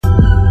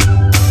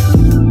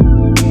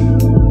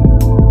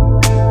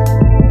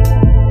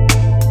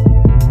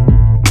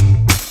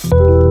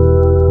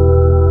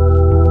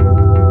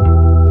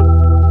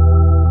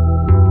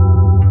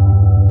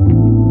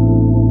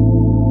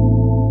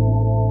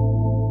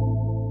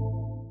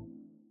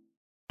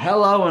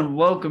Hello and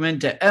welcome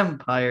into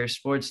Empire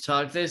Sports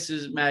Talk. This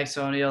is Max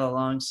O'Neill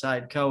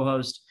alongside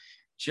co-host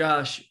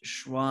Josh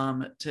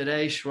Schwam.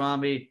 Today,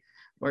 Schwami,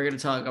 we're going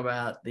to talk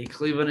about the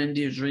Cleveland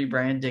Indians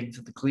rebranding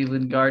to the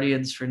Cleveland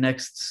Guardians for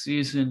next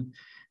season.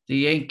 The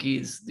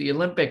Yankees, the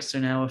Olympics are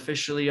now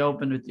officially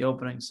opened with the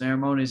opening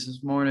ceremonies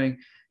this morning,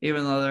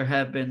 even though there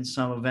have been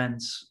some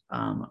events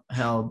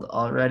held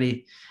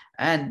already.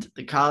 And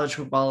the college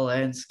football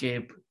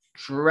landscape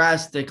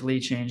drastically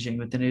changing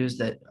with the news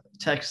that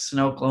Texas and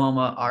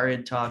Oklahoma are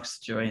in talks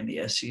to join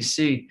the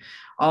SEC.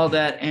 All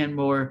that and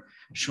more,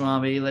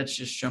 Schwami. Let's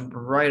just jump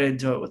right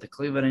into it with the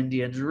Cleveland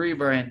Indians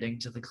rebranding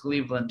to the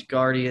Cleveland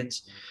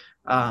Guardians.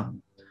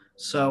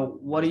 So,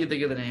 what do you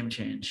think of the name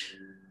change?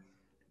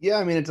 Yeah,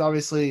 I mean, it's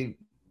obviously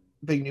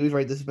big news,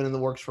 right? This has been in the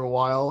works for a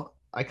while.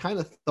 I kind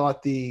of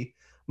thought the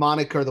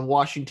moniker, the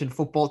Washington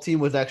football team,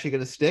 was actually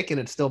going to stick, and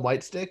it still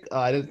might stick.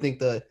 I didn't think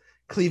the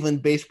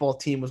Cleveland baseball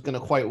team was going to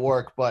quite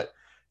work, but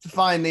it's a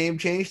fine name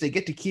change. They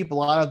get to keep a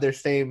lot of their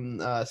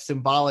same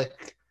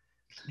symbolic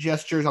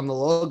gestures on the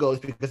logos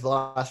because the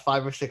last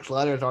 5 or 6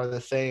 letters are the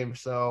same.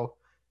 So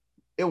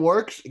it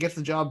works. It gets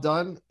the job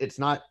done. It's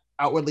not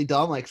outwardly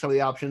dumb like some of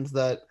the options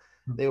that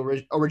they were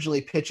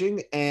originally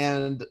pitching,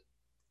 and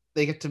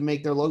they get to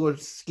make their logo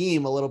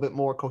scheme a little bit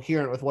more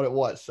coherent with what it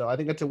was. So I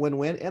think it's a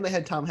win-win. And they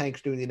had Tom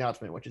Hanks doing the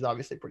announcement, which is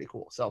obviously pretty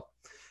cool. So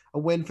a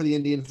win for the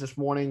Indians this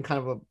morning, kind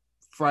of a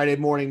Friday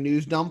morning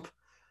news dump,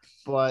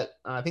 but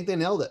I think they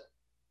nailed it.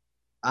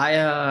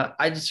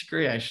 I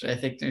disagree. Actually, I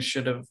think they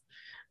should have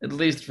at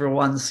least for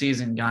one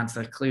season gone to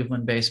the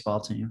Cleveland baseball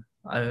team.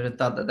 I would have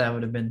thought that that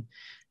would have been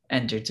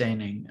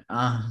entertaining.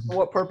 For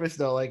what purpose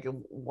though? Like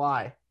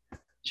why?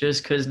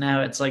 Just because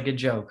now it's like a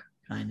joke,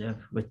 kind of,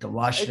 with the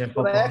Washington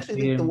But I football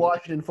actually think the team.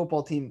 Washington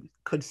football team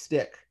could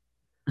stick.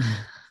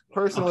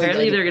 Personally, I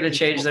Apparently, they're think going to the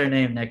change their football,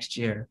 name next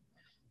year.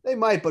 they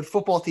might, but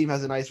football team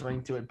has a nice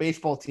ring to it.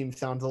 Baseball team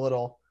sounds a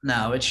little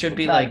No, tacky. it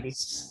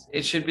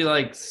should be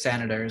like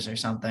Senators or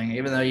something.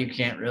 Even though you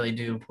can't really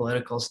do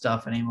political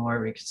stuff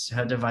anymore because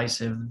how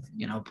divisive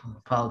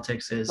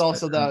politics It's is. But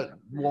also that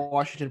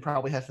Washington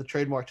probably has the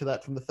trademark to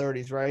that from the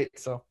 30s, right?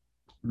 So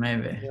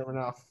maybe. you never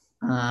know.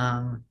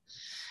 Um,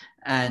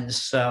 and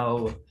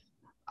so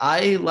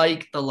I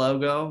like the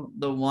logo,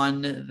 the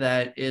one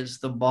that is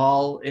the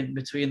ball in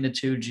between the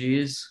two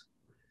G's.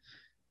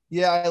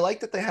 Yeah, I like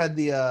that they had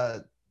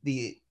the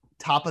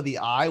top of the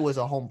eye was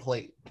a home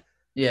plate.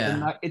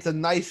 Yeah, It's a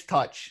nice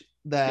touch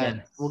that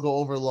yeah. will go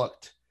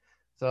overlooked.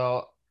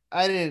 So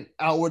I didn't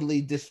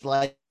outwardly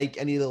dislike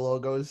any of the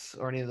logos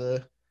or any of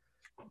the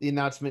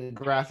announcement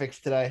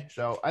graphics today.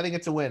 So I think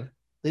it's a win.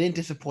 They didn't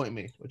disappoint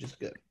me, which is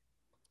good.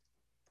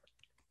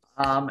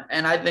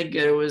 And I think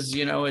it was,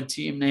 a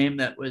team name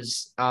that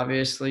was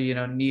obviously,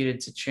 needed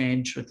to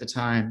change with the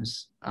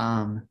times.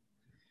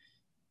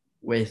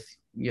 With,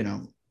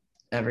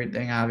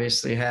 everything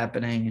obviously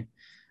happening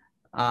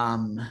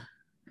um,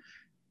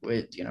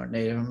 with,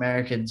 Native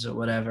Americans or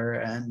whatever.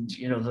 And,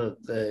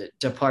 the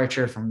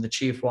departure from the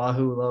Chief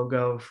Wahoo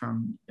logo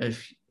from a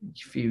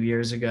few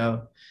years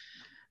ago.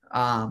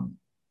 Um,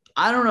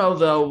 I don't know,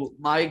 though.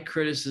 My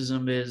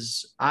criticism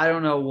is I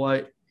don't know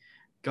what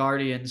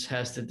Guardians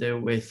has to do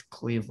with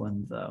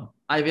Cleveland, though.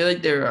 I feel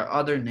like there are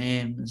other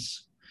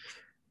names,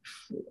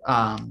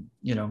 um,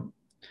 you know,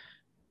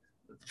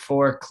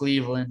 for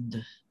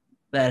Cleveland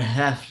that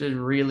have to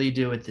really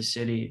do with the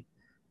city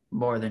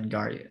more than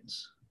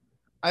Guardians.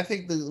 I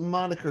think the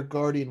moniker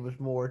Guardian was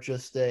more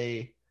just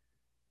a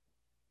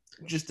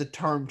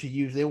term to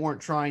use. They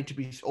weren't trying to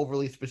be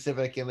overly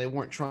specific and they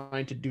weren't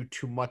trying to do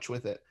too much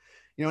with it.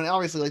 And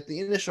obviously, like the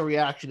initial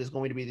reaction is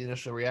going to be the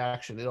initial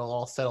reaction. It'll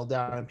all settle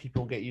down and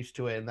people get used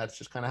to it, and that's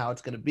just kind of how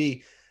it's going to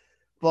be.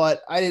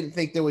 But I didn't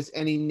think there was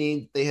any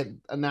name they had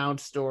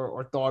announced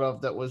or thought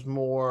of that was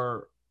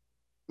more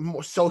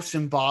so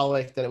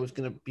symbolic that it was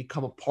going to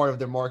become a part of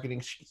their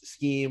marketing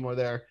scheme or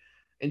their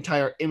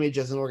entire image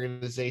as an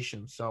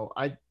organization. So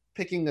I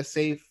picking a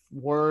safe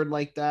word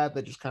like that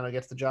just kind of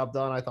gets the job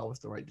done, I thought was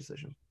the right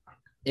decision.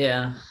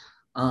 Yeah.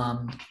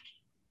 Um,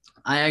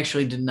 I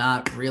actually did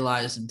not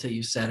realize until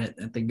you said it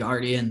that the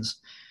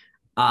Guardians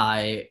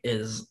I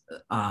is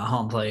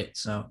home plate.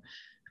 So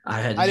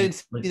I had to I just didn't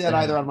see look that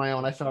that either up. on my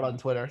own. I saw it on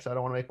Twitter, so I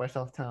don't want to make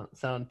myself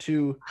sound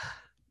too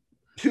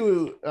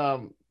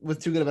with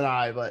too good of an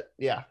eye. But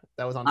yeah,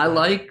 that was on I Twitter.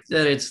 like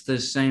that it's the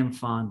same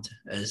font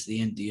as the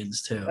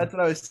Indians too. That's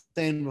what I was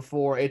saying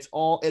before. It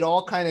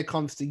all kind of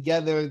comes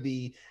together.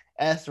 The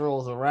S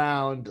rolls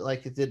around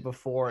like it did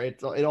before.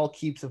 It all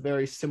keeps a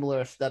very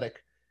similar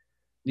aesthetic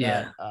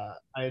that Yeah.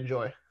 I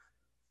enjoy.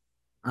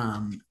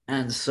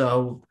 And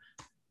so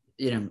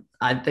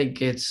I think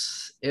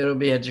it'll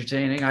be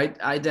entertaining.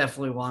 I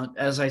definitely want,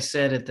 as I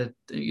said at the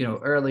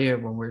earlier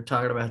when we were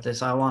talking about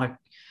this, I want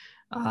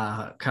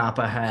a cop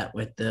a hat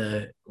with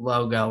the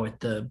logo with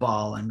the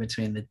ball in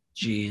between the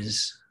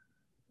G's.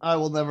 I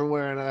will never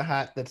wear a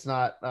hat that's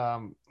not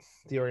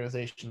the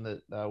organization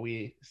that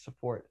we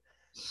support.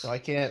 So I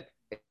can't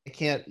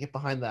get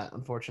behind that,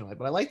 unfortunately.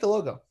 But I like the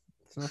logo.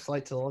 It's no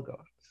slight to the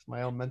logo. It's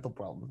my own mental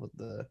problems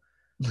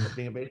with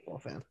being a baseball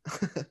fan.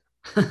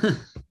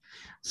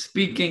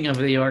 Speaking of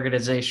the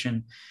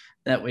organization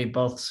that we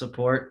both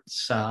support,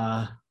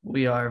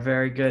 we are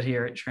very good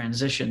here at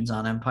transitions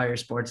on Empire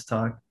Sports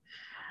Talk.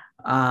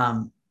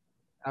 Um,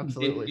 the,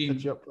 Absolutely. Set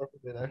the, you up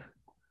perfectly there.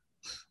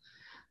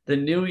 the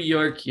New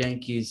York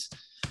Yankees.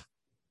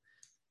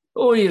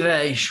 Oy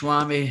vey,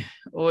 Schwami.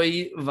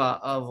 Oy va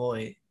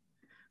avoy.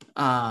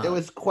 It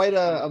was quite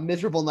a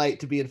miserable night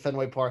to be in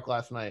Fenway Park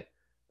last night.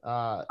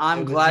 It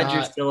I'm was glad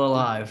you're not. still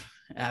alive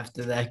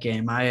after that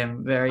game. I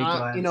am very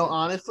glad.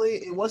 Honestly,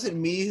 it wasn't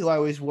me who I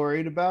was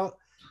worried about.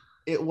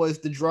 It was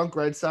the drunk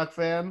Red Sox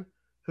fan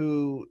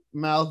who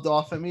mouthed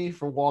off at me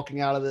for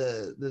walking out of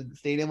the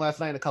stadium last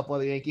night, and a couple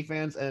other Yankee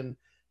fans, and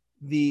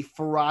the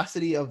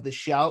ferocity of the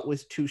shout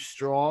was too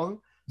strong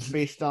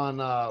based on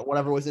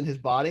whatever was in his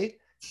body,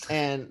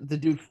 and the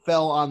dude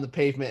fell on the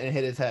pavement and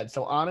hit his head.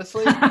 So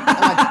honestly,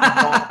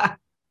 I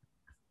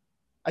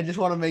just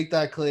want to make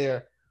that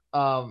clear.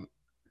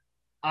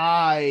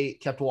 I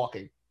kept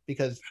walking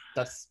because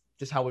that's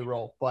just how we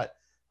roll. But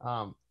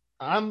I'm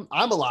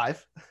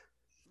alive,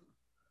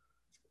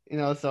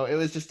 So it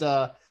was just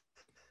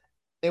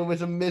it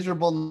was a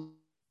miserable.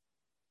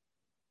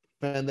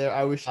 And there,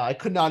 I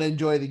could not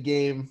enjoy the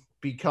game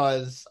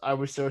because I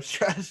was so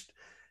stressed,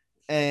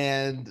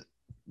 and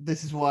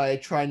this is why I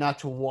try not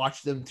to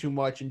watch them too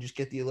much and just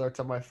get the alerts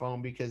on my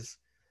phone, because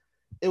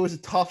it was a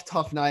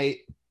tough night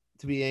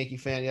to be a Yankee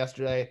fan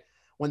yesterday.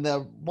 When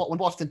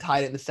Boston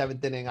tied it in the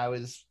seventh inning, I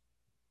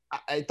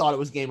thought it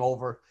was game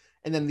over.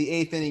 And then the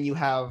eighth inning, you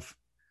have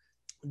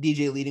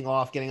DJ leading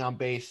off, getting on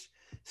base,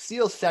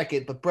 steals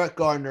second, but Brett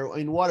Gardner, I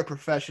mean, what a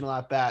professional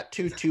at bat.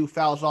 2-2,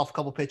 fouls off a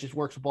couple pitches,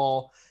 works a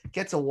ball,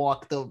 gets a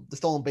walk. The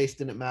stolen base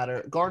didn't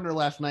matter. Gardner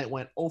last night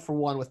went 0 for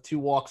 1 with 2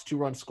 walks, 2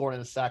 runs scored,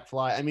 and a sac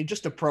fly. I mean,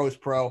 just a pro's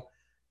pro.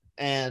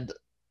 And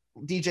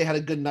DJ had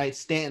a good night.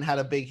 Stanton had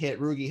a big hit.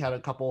 Rugi had a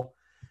couple.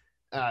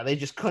 They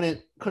just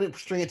couldn't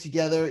string it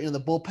together.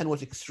 The bullpen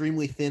was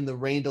extremely thin. The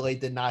rain delay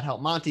did not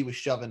help. Monty was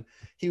shoving.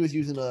 He was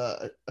using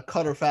a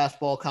cutter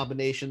fastball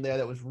combination there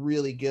that was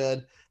really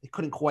good. They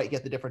couldn't quite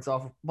get the difference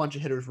off. A bunch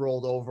of hitters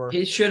rolled over.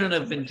 He shouldn't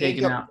have been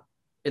taken out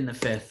in the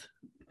fifth.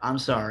 I'm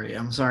sorry.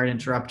 I'm sorry to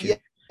interrupt you.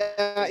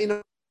 Yeah,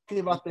 talking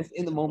about this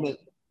in the moment.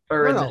 We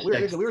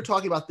were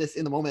talking about this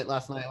in the moment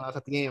last night when I was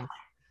at the game.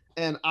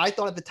 And I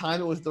thought at the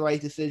time it was the right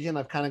decision.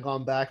 I've kind of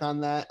gone back on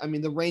that. I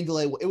mean, the rain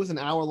delay, it was an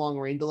hour-long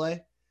rain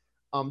delay.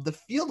 The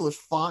field was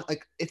fine.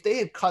 Like if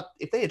they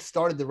had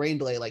started the rain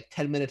delay like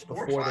 10 minutes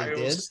before they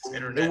did,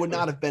 it would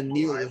not have been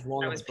nearly as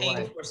long as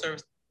delay.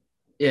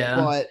 Yeah.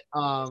 But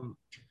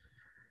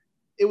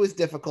it was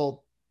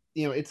difficult.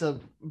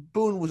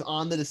 Boone was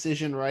on the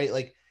decision, right?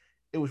 Like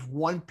it was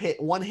one hit,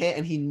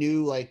 and he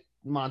knew like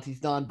Monty's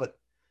done, but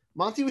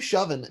Monty was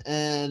shoving,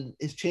 and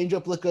his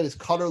changeup looked good. His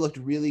cutter looked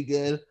really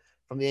good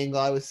from the angle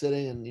I was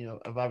sitting, and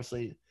I've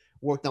obviously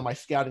worked on my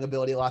scouting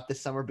ability a lot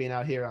this summer being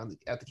out here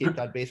at the Cape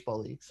Cod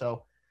Baseball League.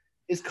 So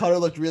his cutter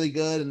looked really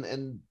good,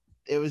 and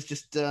it was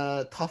just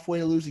a tough way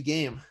to lose a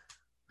game.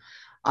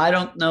 I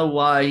don't know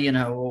why,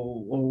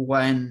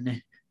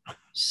 when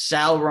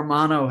Sal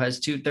Romano has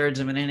 2/3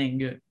 of an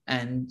inning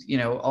and,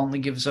 only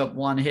gives up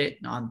 1 hit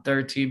on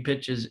 13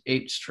 pitches,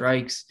 8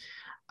 strikes.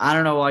 I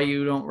don't know why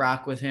you don't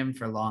rock with him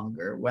for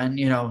longer. When,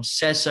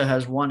 Sessa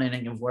has 1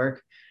 inning of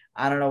work,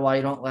 I don't know why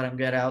you don't let him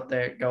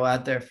go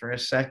out there for a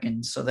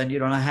second. So then you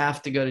don't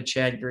have to go to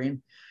Chad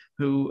Green,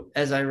 who,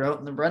 as I wrote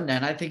in the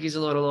rundown, I think he's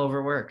a little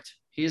overworked.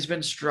 He's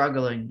been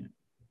struggling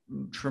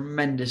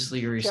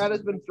tremendously recently. Chad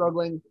has been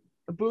struggling.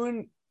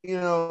 Boone,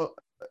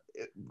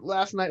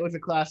 last night was a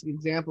classic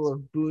example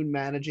of Boone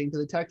managing to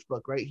the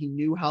textbook, right? He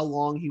knew how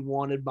long he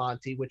wanted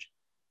Monty, which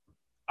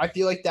I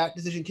feel like that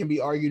decision can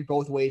be argued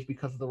both ways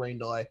because of the rain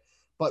delay.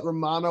 But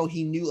Romano,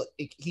 he knew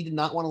he did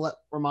not want to let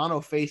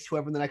Romano face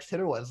whoever the next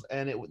hitter was,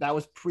 and that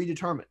was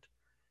predetermined.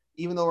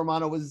 Even though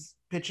Romano was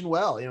pitching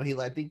well,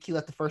 I think he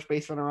let the first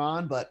base runner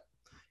on, but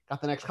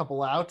got the next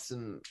couple outs,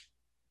 and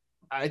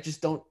I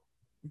just don't.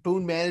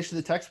 Boone managed to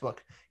the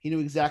textbook. He knew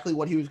exactly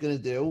what he was going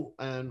to do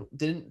and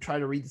didn't try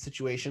to read the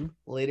situation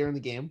later in the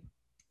game,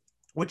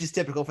 which is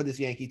typical for this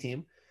Yankee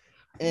team.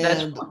 And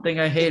that's one thing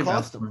I hate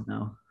about him,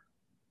 though.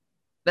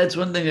 That's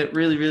one thing that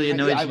really, really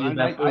annoys me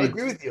about Boone. I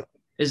agree with you.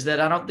 Is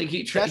that I don't think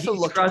he trusts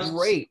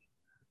great.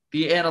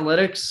 The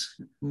analytics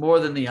more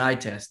than the eye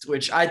test,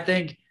 which I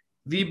think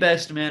the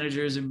best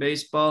managers in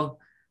baseball,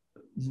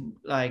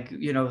 like,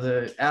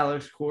 the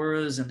Alex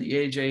Coras and the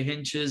AJ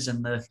Hinches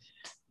and the,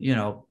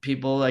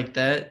 people like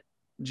that,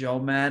 Joe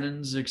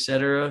Maddens,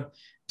 etc.,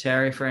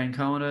 Terry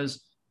Franconas,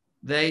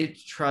 they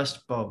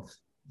trust both.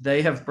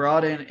 They have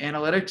brought in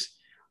analytics,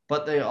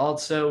 but they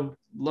also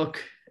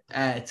look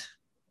at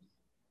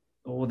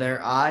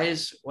their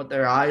eyes. What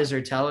their eyes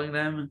are telling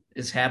them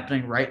is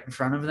happening right in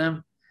front of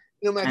them.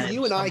 Max,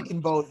 you and I can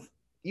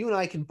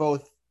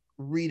both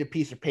read a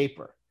piece of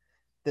paper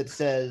that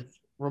says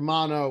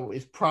Romano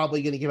is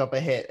probably going to give up a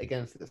hit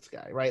against this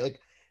guy, right? Like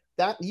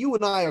that, you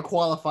and I are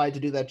qualified to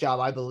do that job,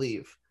 I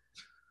believe.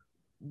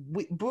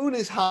 Boone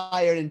is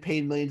hired and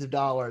paid millions of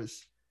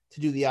dollars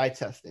to do the eye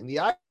testing. The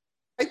eye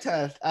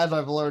test, as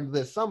I've learned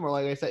this summer,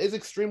 like I said, is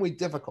extremely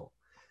difficult.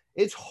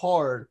 It's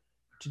hard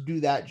to do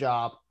that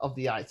job of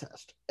the eye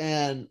test.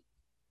 And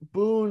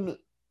Boone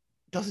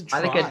doesn't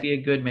I think I'd try. be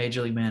a good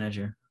major league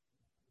manager.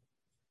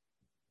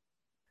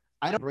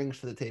 I don't brings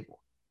to the table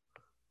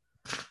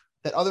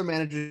that other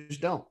managers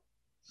don't.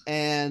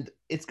 And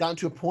it's gotten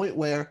to a point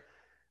where,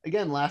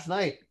 again, last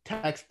night,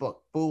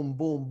 textbook, boom,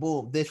 boom,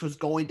 boom. This was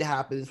going to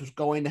happen. This was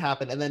going to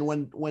happen. And then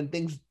when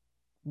things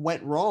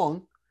went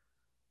wrong,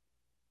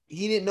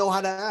 he didn't know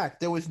how to act.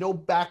 There was no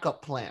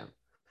backup plan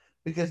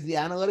because the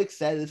analytics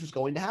said this was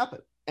going to happen.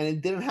 And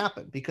it didn't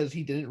happen because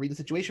he didn't read the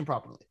situation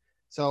properly.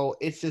 So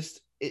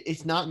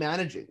it's not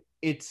managing.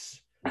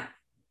 It's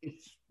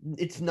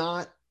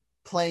not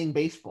playing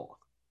baseball.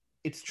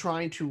 It's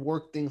trying to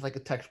work things like a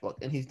textbook.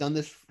 And he's done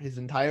this his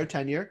entire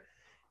tenure.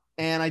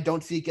 And I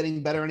don't see it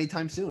getting better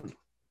anytime soon.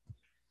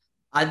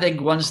 I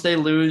think once they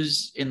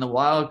lose in the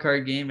wild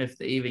card game, if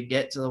they even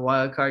get to the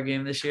wild card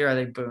game this year, I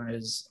think Boone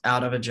is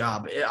out of a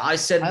job. I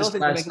said I don't this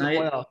think they're last making the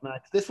night. playoffs,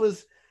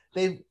 Max.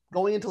 They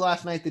going into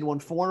last night, they'd won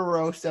 4 in a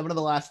row, 7 of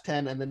the last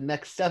 10, and the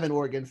next 7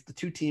 were against the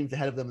 2 teams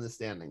ahead of them in the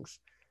standings.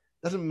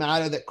 Doesn't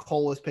matter that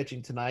Cole was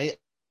pitching tonight.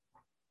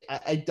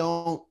 I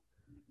don't.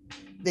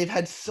 They've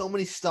had so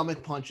many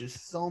stomach punches,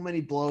 so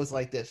many blows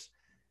like this.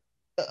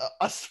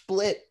 A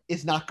split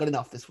is not good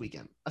enough this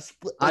weekend. A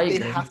split, I they'd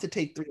agree. have to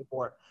take 3 or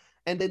 4,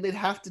 and then they'd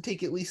have to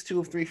take at least 2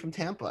 of 3 from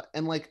Tampa.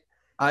 And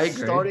I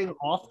agree. starting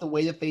off the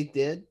way that they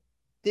did,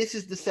 this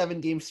is the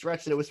 7-game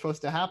stretch that it was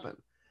supposed to happen,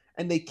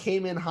 and they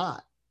came in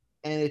hot,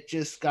 and it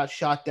just got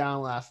shot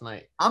down last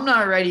night. I'm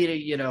not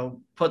ready to,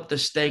 put the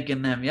stake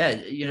in them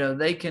yet.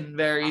 They can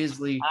very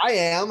easily I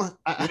am.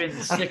 win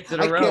 6 in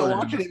I a row. can't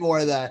watch any more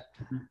of that.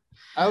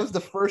 I was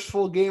the first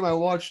full game I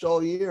watched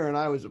all year, and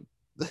I was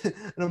an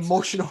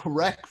emotional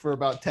wreck for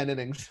about 10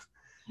 innings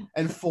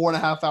and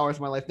 4.5 hours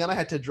of my life. Then I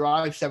had to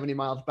drive 70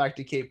 miles back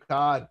to Cape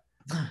Cod.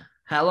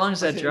 How long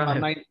is that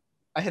drive?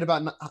 I hit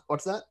about,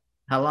 what's that?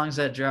 How long is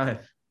that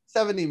drive?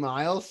 70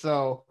 miles.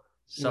 So,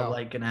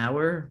 Like an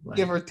hour?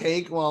 give or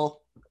take.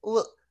 Well,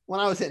 look, when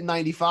I was hitting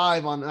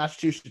 95 on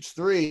Massachusetts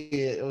 3,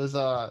 it was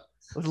a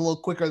little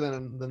quicker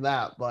than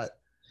that. But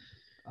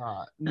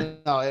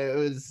no, it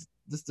was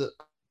just a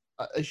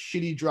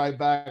shitty drive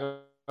back.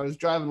 I was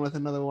driving with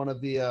another one of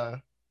the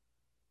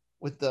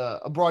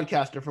a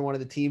broadcaster for one of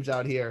the teams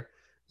out here,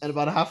 and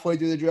about halfway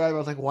through the drive, I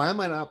was like, "Why am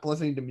I not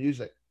listening to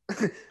music?"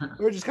 We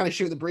were just kind of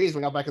shooting the breeze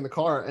when we got back in the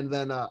car, and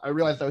then I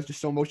realized I was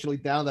just so emotionally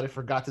down that I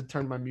forgot to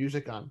turn my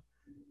music on.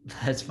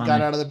 That's funny.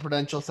 Got out of the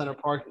Prudential Center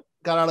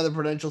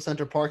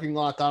parking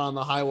lot, got on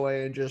the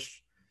highway, and just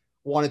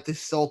wanted to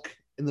sulk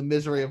in the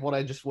misery of what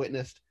I just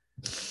witnessed.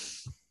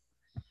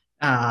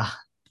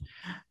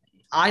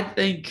 I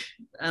think,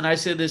 and I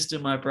said this to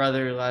my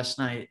brother last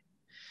night,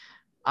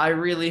 I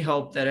really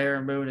hope that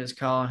Aaron Boone is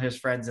calling his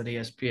friends at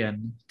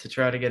ESPN to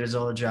try to get his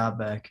old job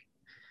back,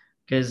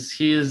 because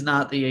he is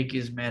not the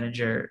Yankees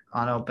manager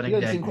on opening He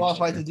day. doesn't seem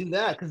qualified to do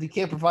that because he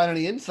can't provide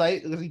any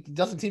insight. Because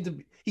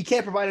he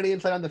can't provide any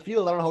insight on the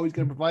field. I don't know how he's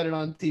going to provide it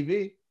on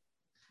TV.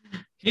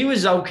 He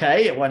was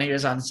okay when he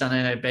was on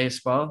Sunday Night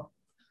Baseball.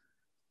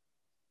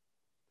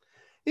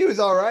 He was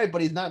all right,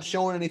 but he's not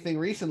showing anything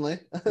recently.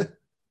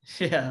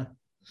 Yeah.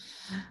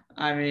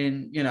 I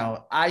mean,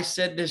 I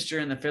said this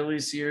during the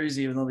Phillies series,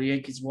 even though the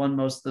Yankees won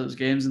most of those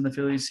games in the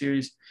Phillies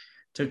series,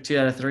 took 2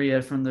 out of 3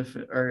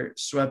 or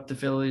swept the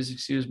Phillies,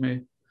 excuse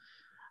me.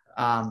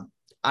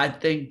 I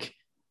think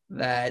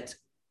that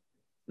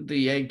the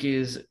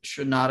Yankees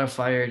should not have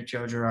fired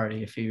Joe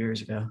Girardi a few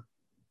years ago.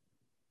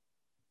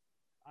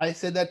 I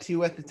said that to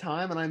you at the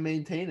time, and I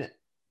maintain it.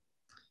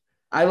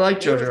 I like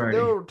Joe Girardi.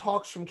 There were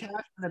talks from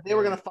Cashman that they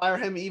were going to fire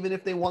him even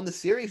if they won the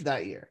series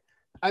that year.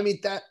 I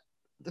mean,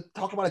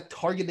 talk about a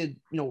targeted,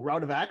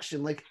 route of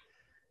action. Like,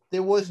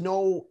 there was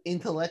no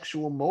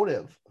intellectual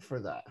motive for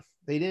that.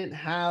 They didn't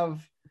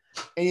have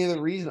any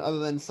other reason other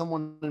than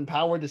someone in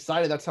power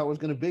decided that's how it was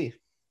going to be.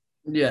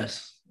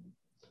 Yes.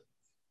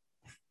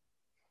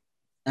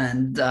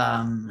 And,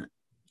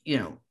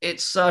 it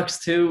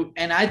sucks too.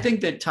 And I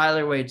think that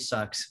Tyler Wade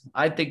sucks.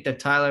 I think that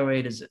Tyler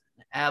Wade is an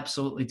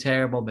absolutely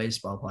terrible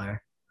baseball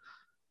player.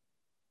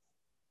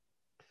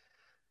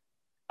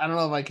 I don't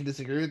know if I can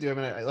disagree with you. I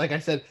mean, like I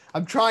said,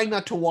 I'm trying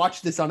not to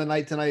watch this on a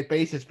night-to-night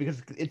basis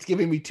because it's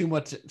giving me too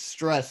much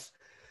stress.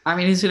 I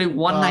mean, he's hitting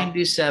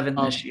 197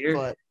 this year.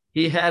 But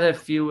he had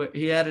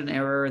an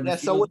error in the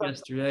field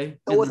yesterday.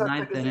 So was our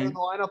second hitter in the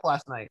lineup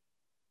last night.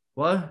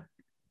 What?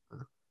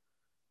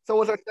 So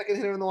was our second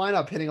hitter in the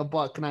lineup hitting a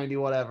 $190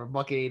 whatever,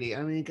 $180.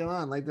 I mean, come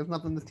on, like there's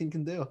nothing this team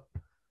can do.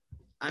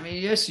 I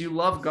mean, yes, you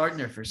love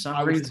Gardner for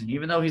some reason,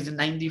 even though he's a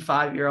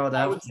 95-year-old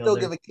outfielder. I would still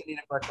give a kidney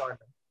to Brett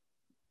Gardner.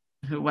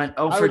 Who went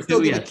 0 for 2 I would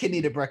still give a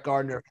kidney to Brett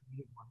Gardner.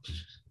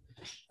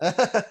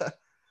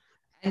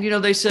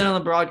 And, they said on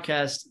the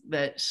broadcast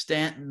that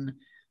Stanton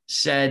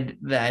said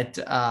that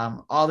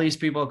all these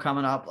people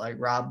coming up like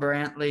Rob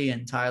Brantley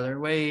and Tyler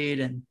Wade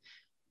and,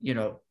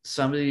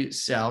 somebody,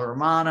 Sal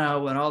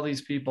Romano, and all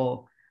these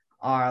people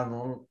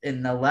are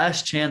in the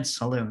last chance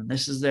saloon.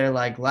 This is their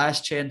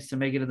last chance to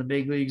make it in the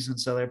big leagues. And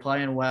so they're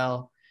playing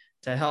well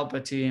to help a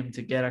team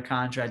to get a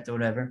contract or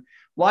whatever.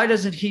 Why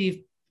doesn't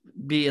he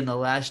be in the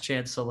last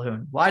chance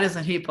saloon? Why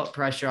doesn't he put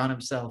pressure on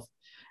himself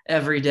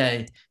every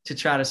day to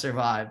try to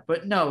survive?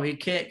 But no, he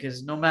can't,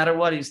 because no matter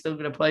what, he's still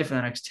going to play for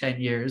the next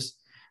 10 years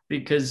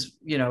because,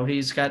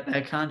 he's got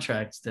that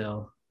contract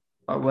still,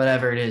 or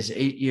whatever it is,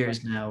 8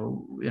 years now,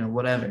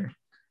 whatever.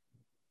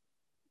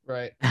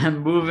 Right.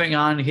 And moving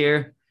on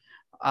here,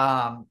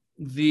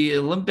 the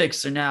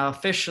Olympics are now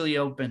officially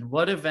open.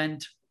 What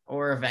event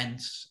or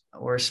events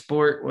or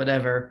sport,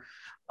 whatever,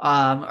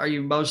 are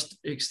you most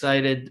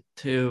excited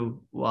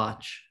to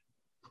watch?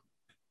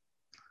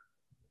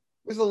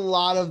 There's a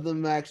lot of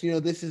them, Max.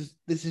 This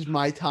is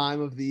my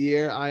time of the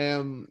year.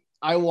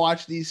 I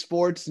watch these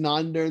sports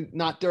not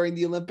during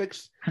the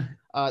Olympics.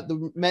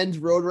 The men's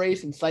road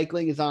race and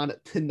cycling is on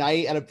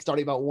tonight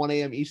starting about 1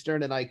 a.m.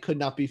 Eastern, and I could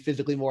not be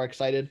physically more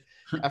excited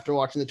after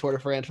watching the Tour de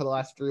France for the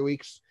last 3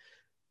 weeks.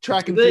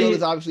 Track and field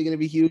is obviously going to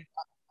be huge.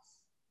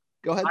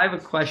 Go ahead. I have a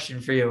question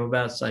for you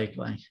about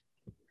cycling.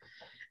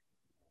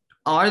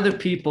 Are the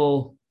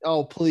people...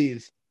 Oh,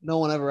 please. No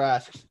one ever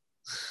asks.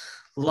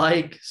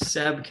 Like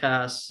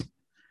Sepkus,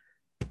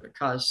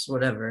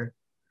 whatever,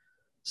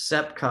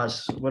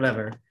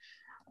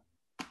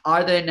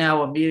 are they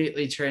now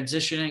immediately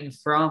transitioning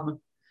from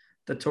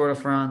the Tour de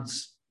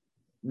France,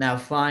 now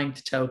flying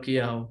to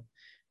Tokyo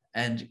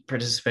and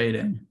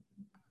participating?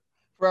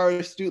 For our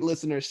astute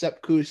listeners,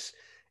 Sepp Kuss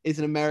is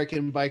an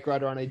American bike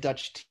rider on a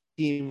Dutch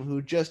team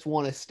who just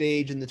won a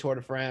stage in the Tour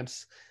de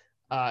France,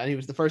 and he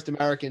was the first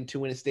American to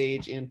win a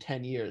stage in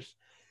 10 years.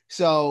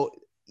 So,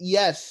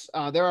 yes,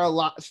 there are a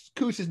lot.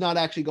 Kuss is not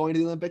actually going to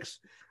the Olympics.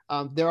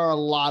 There are a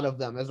lot of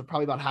them. There's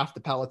probably about half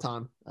the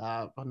peloton,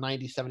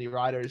 90, 70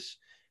 riders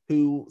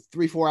who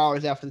 3-4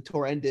 hours after the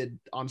tour ended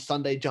on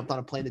Sunday jumped on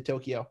a plane to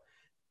Tokyo.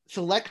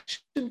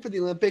 Selection for the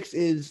Olympics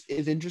is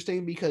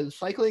interesting because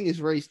cycling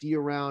is raced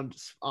year-round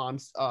on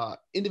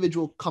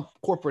individual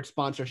corporate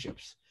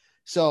sponsorships.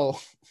 So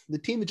the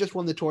team that just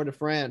won the Tour de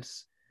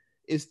France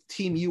is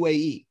Team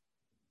UAE,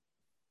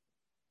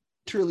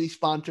 literally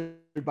sponsored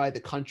by the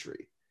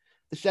country.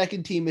 The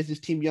second team is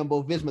Team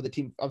Jumbo-Visma, the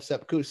team of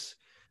Sepp Kuss.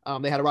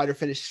 They had a rider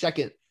finish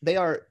second. They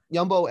are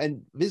Jumbo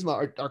and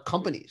Visma are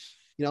companies.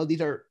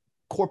 These are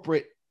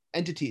corporate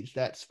entities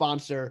that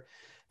sponsor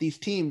these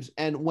teams.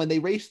 And when they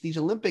race these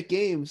Olympic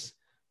Games,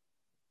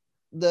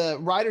 the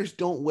riders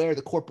don't wear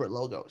the corporate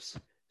logos.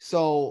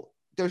 So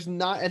there's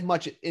not as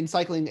much in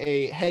cycling.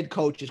 A head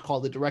coach is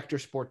called the director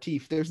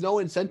sportif. There's no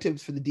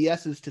incentives for the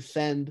DSs to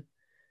send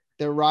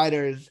their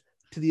riders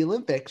to the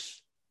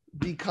Olympics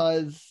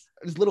because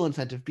there's little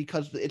incentive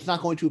because it's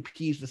not going to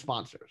appease the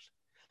sponsors.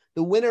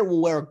 The winner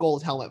will wear a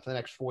gold helmet for the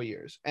next 4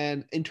 years.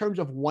 And in terms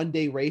of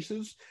one-day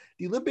races,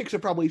 the Olympics are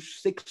probably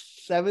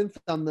 6th, 7th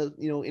on the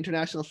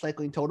international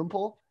cycling totem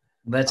pole.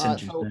 That's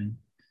interesting. So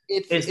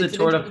it's the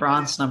Tour de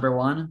France number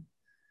one?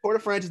 Tour de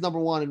France is number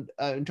one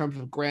in terms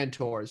of grand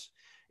tours.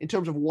 In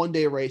terms of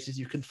one-day races,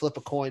 you can flip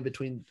a coin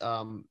between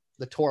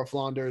the Tour of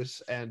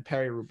Flanders and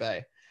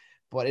Paris-Roubaix,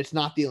 but it's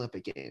not the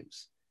Olympic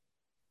Games.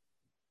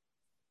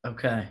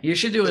 Okay. You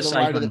should do a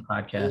cycling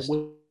podcast.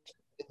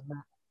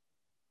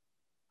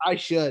 I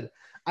should.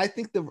 I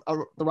think the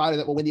rider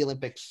that will win the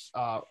Olympics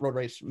road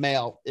race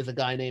male is a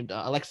guy named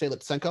Alexei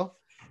Litsenko.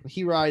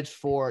 He rides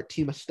for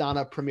Team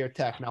Astana Premier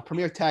Tech. Now,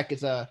 Premier Tech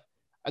is a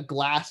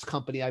glass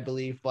company, I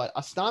believe, but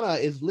Astana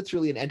is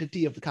literally an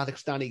entity of the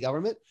Kazakhstani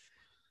government,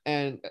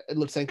 and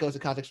Litsenko is a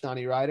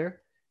Kazakhstani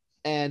rider.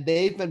 And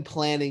they've been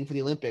planning for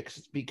the Olympics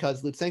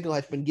because Litsenko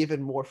has been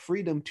given more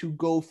freedom to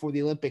go for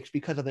the Olympics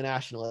because of the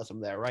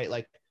nationalism there, right?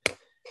 Like,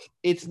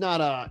 he's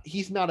not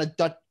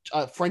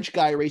a French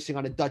guy racing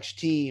on a Dutch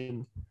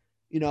team,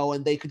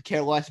 and they could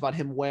care less about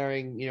him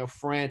wearing,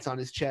 France on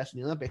his chest in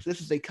the Olympics.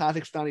 This is a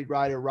Kazakhstani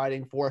rider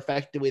riding for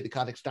effectively the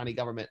Kazakhstani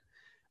government.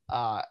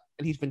 And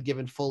he's been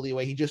given full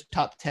leeway. He just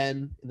top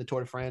 10 in the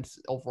Tour de France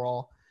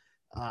overall.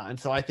 And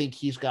so I think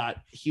he's got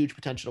huge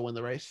potential to win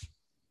the race.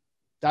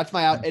 That's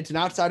it's an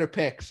outsider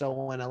pick. So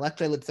when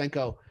Alexei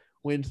Litsenko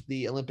wins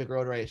the Olympic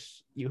road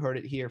race, you heard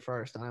it here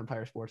first on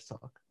Empire Sports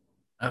Talk.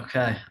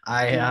 Okay.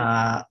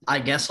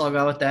 I guess I'll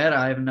go with that.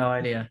 I have no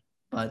idea.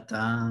 But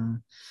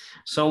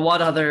so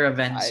what other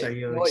events are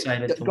you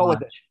excited to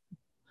watch?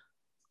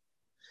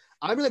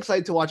 I'm really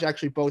excited to watch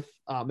actually both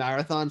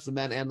marathons, the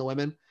men and the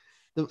women.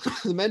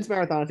 The men's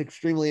marathon is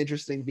extremely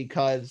interesting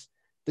because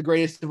the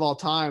greatest of all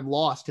time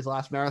lost his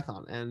last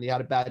marathon and he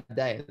had a bad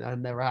day. That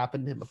had never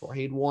happened to him before.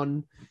 He'd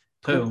won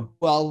 12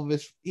 of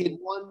his.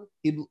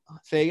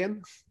 Say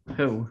again?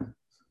 Who?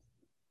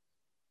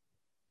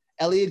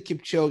 Eliud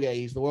Kipchoge.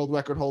 He's the world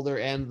record holder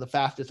and the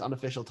fastest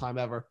unofficial time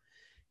ever.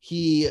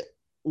 He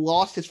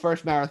lost his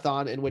first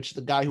marathon in which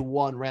the guy who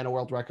won ran a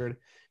world record.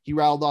 He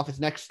rattled off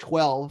his next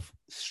 12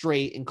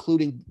 straight,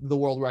 including the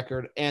world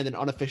record and an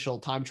unofficial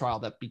time trial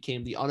that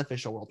became the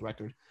unofficial world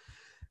record.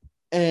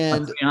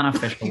 And what's the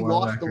unofficial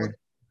world record?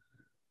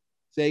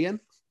 Say again?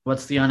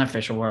 What's the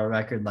unofficial world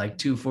record? Like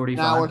 2:45? An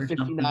hour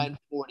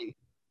 59:40.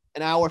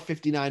 An hour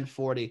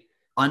 59:40.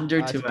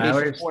 Under 2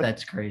 hours?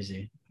 That's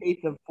crazy. Pace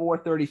of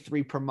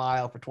 4:33 per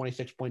mile for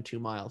 26.2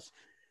 miles.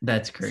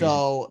 That's crazy.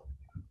 So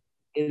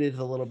It is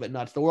a little bit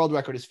nuts. The world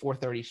record is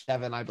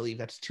 4:37, I believe.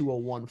 That's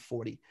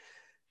 2:01:40.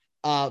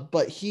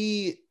 But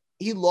he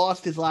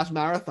lost his last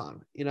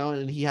marathon,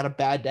 and he had a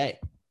bad day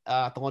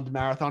at the London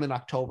Marathon in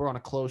October on a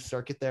closed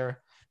circuit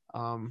there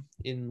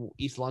in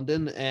East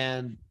London.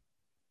 And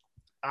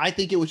I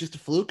think it was just a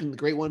fluke, and the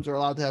great ones are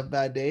allowed to have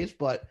bad days,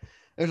 but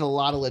there's a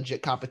lot of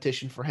legit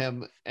competition for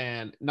him,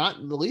 and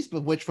not the least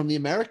of which from the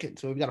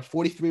Americans. So we've got a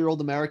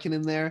 43-year-old American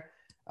in there.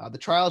 The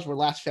trials were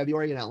last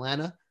February in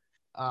Atlanta.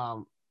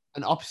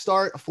 An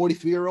upstart, a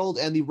 43-year-old,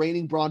 and the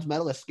reigning bronze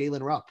medalist,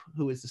 Galen Rupp,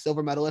 who is the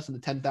silver medalist in the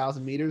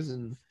 10,000 meters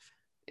in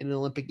the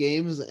Olympic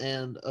Games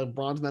and a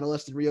bronze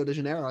medalist in Rio de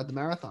Janeiro at the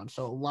marathon.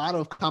 So a lot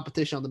of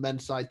competition on the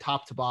men's side,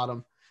 top to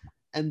bottom.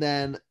 And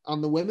then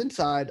on the women's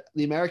side,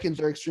 the Americans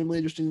are extremely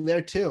interesting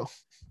there too.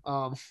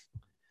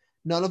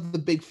 None of the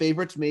big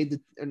favorites made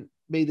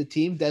the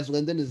team. Des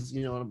Linden is,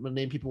 a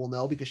name people will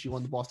know because she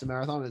won the Boston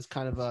Marathon. It's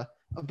kind of a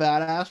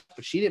badass,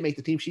 but she didn't make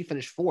the team. She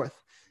finished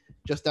fourth,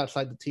 just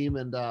outside the team.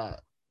 And the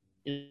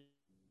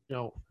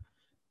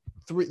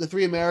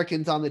three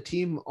Americans on the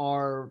team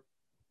are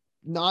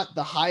not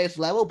the highest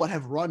level, but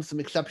have run some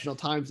exceptional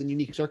times in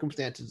unique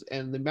circumstances.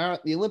 And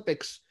the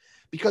Olympics,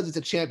 because it's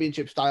a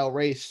championship style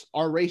race,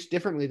 are raced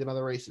differently than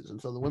other races. And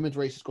so the women's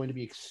race is going to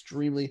be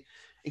extremely,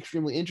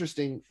 extremely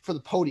interesting for the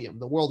podium.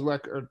 The world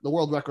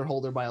record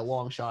holder by a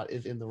long shot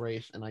is in the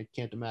race, and I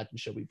can't imagine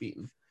she'll be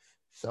beaten.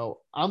 So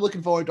I'm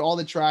looking forward to all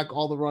the track,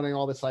 all the running,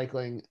 all the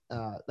cycling.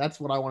 That's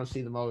what I want to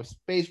see the most.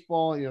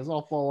 Baseball,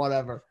 softball,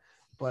 whatever.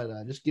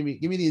 But just give me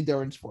the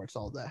endurance sports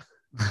all day.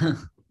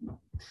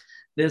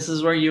 This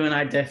is where you and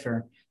I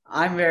differ.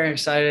 I'm very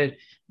excited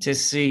to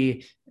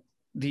see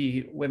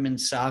the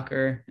women's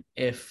soccer.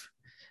 If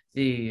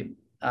the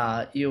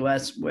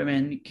U.S.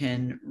 women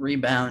can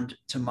rebound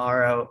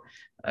tomorrow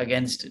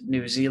against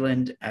New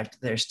Zealand after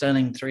their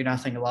stunning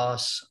 3-0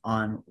 loss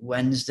on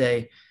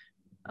Wednesday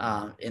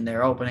in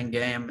their opening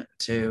game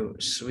to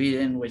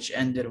Sweden, which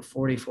ended a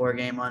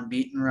 44-game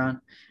unbeaten run.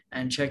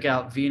 And check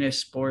out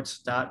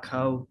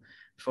venussports.co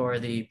for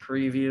the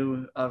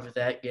preview of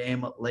that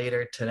game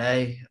later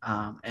today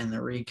and the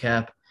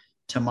recap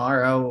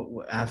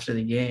tomorrow after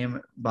the game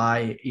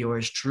by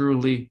yours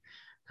truly.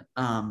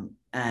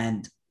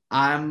 And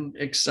I'm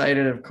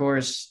excited, of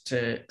course,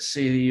 to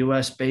see the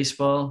U.S.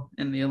 baseball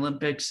in the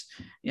Olympics.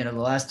 The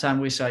last time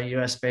we saw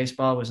U.S.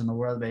 baseball was in the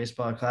World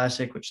Baseball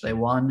Classic, which they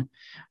won.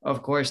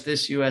 Of course,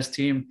 this U.S.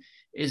 team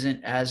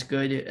isn't as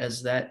good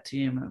as that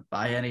team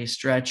by any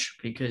stretch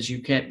because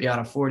you can't be on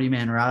a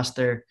 40-man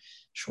roster,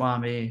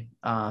 Schwami,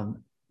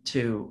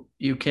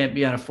 you can't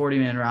be on a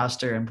 40-man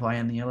roster and play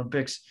in the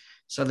Olympics.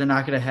 So they're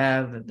not going to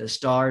have the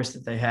stars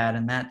that they had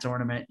in that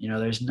tournament.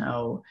 There's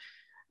no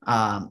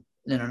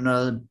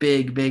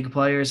big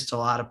players. It's a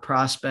lot of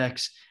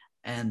prospects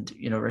and,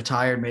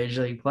 retired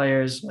major league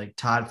players like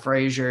Todd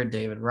Frazier,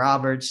 David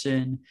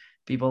Robertson,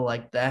 people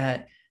like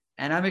that.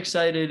 And I'm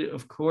excited,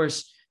 of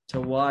course, to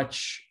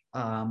watch,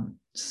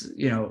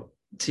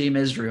 Team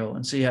Israel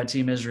and see how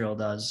Team Israel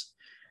does.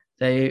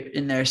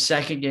 In their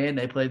second game,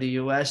 they play the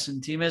U.S.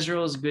 and Team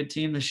Israel is a good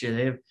team this year.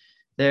 They have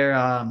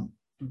their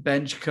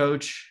bench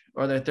coach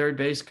or their third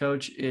base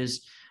coach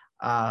is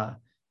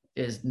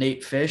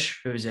Nate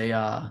Fish, who's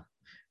a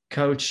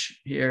coach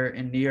here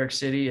in New York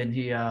City, and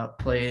he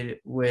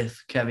played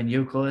with Kevin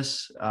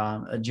Youkilis,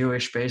 a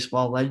Jewish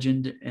baseball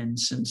legend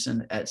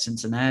at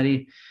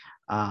Cincinnati.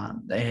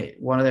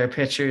 One of their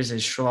pitchers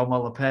is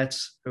Shlomo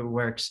Lapetz, who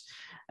works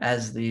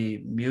as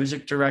the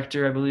music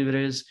director, I believe it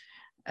is,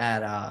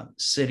 at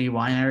City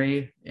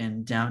Winery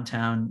in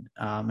downtown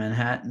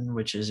Manhattan,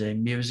 which is a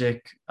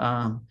music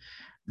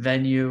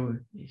venue.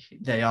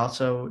 They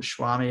also,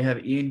 Schwami,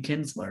 have Ian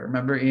Kinsler.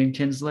 Remember Ian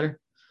Kinsler?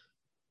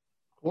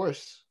 Of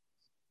course.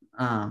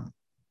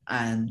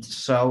 And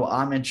so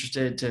I'm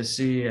interested to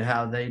see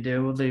how they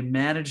do. The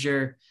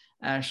manager,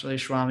 actually,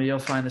 Schwami, you'll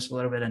find this a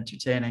little bit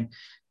entertaining.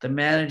 The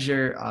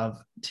manager of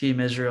Team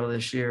Israel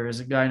this year is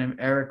a guy named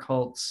Eric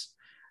Holtz,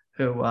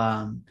 who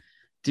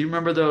do you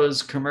remember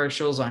those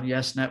commercials on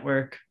Yes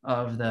Network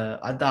of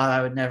I thought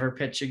I would never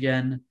pitch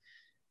again,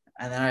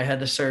 and then I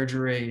had the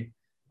surgery,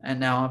 and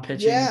now I'm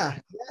pitching? Yeah,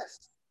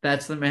 yes.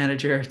 That's the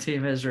manager of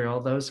Team Israel,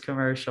 those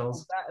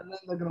commercials. And then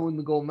they're going to win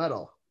the gold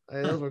medal.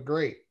 Those were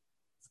great.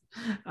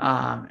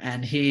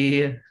 And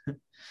he,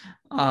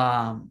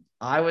 I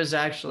was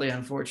actually,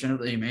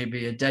 unfortunately,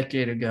 maybe a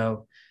decade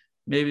ago,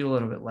 maybe a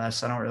little bit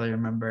less, I don't really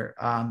remember,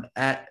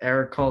 at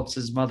Eric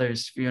Holtz's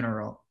mother's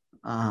funeral.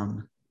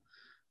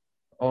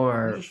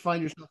 Or you just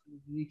find yourself in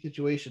unique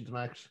situations,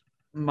 Max.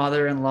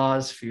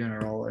 Mother-in-law's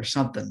funeral or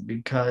something,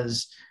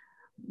 because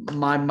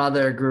my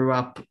mother grew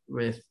up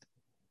with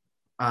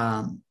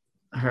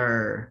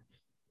her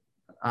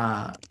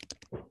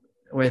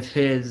with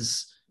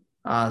his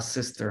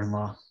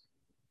sister-in-law.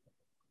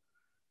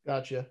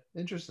 Gotcha.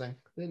 Interesting.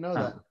 Didn't know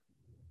that.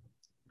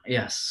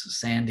 Yes,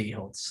 Sandy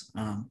Holtz.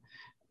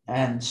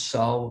 And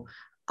so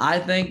I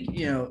think,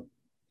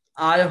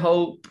 I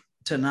hope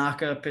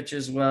Tanaka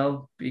pitches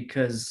well,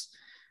 because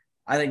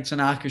I think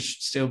Tanaka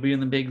should still be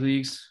in the big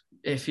leagues.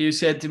 If you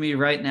said to me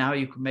right now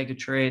you could make a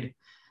trade,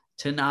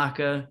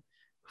 Tanaka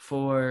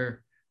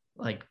for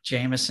like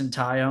Jamison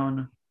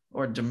Tyone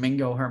or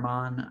Domingo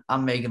Herman,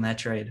 I'm making that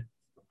trade.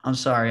 I'm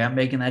sorry, I'm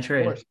making that Of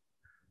trade. course,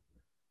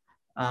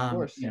 of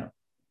course.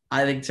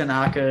 I think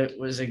Tanaka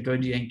was a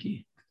good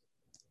Yankee.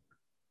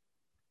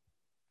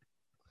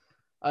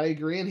 I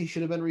agree, and he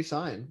should have been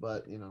re-signed,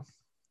 but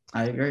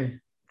I agree.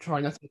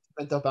 trying not to get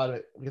spent up about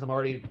it because I'm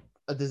already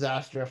a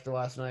disaster after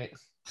last night.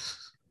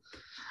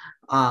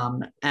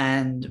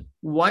 And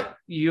what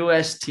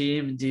U.S.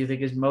 team do you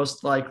think is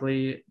most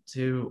likely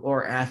to,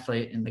 or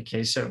athlete in the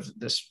case of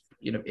this,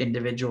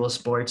 individual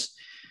sports,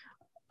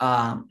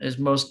 is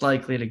most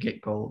likely to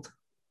get gold?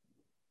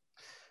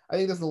 I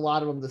think there's a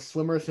lot of them. The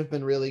swimmers have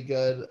been really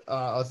good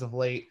as of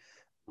late.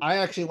 I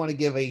actually want to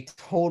give a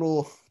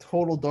total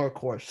dark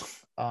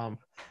horse.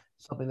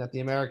 Something that the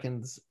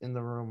Americans in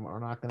the room are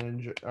not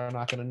going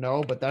to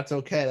know, but that's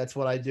okay. That's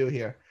what I do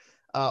here.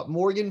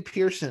 Morgan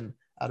Pearson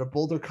out of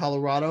Boulder,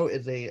 Colorado,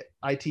 is a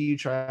ITU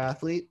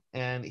triathlete,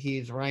 and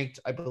he's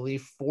ranked, I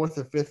believe, 4th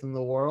or 5th in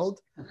the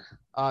world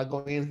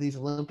going into these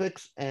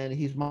Olympics, and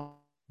he's my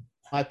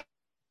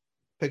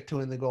pick to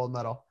win the gold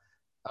medal.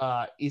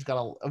 He's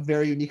got a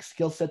very unique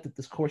skill set that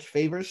this course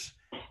favors,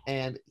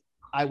 and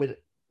I would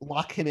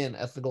lock him in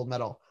as the gold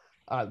medal.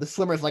 The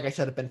swimmers, like I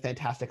said, have been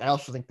fantastic. I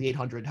also think the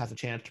 800 has a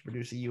chance to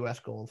produce a U.S.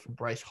 gold from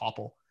Bryce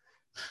Hoppel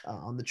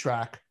on the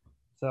track.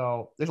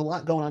 So there's a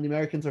lot going on. The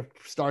Americans are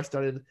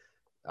star-studded.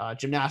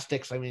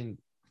 Gymnastics, I mean,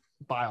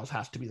 Biles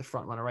has to be the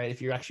front runner, right?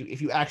 If you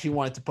actually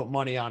wanted to put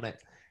money on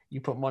it,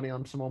 you put money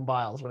on Simone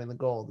Biles winning the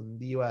gold and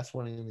the U.S.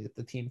 winning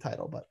the team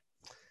title. But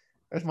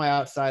there's my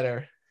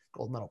outsider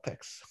gold medal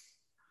picks.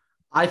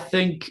 I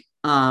think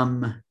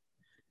the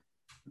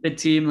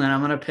team that I'm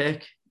going to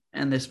pick,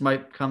 and this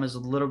might come as a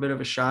little bit of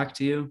a shock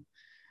to you,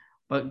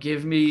 but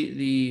give me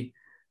the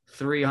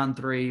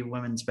 3-on-3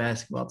 women's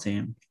basketball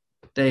team.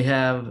 They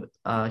have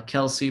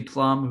Kelsey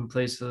Plum, who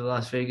plays for the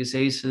Las Vegas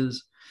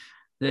Aces.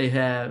 They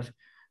have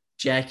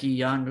Jackie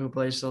Young, who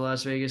plays for the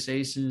Las Vegas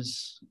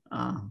Aces.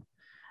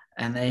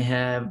 And they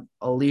have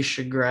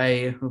Alicia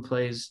Gray,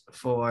 who's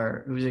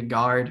a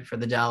guard for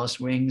the Dallas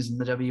Wings in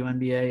the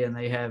WNBA. And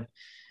they have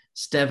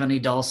Stephanie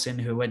Dawson,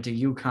 who went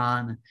to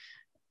UConn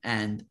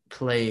and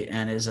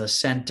is a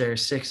center,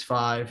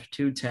 6'5",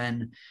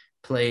 210,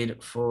 plays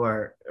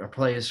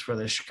for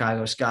the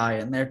Chicago Sky.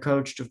 And they're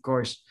coached, of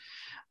course,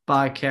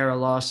 by Kara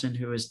Lawson,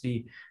 who was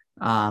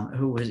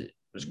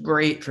was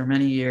great for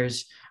many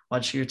years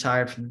once she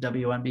retired from the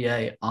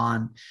WNBA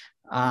on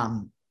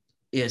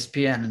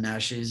ESPN, and now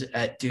she's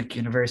at Duke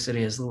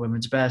University as the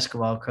women's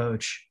basketball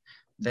coach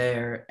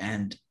there.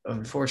 And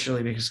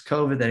unfortunately, because of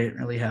COVID, they didn't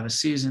really have a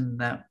season.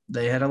 That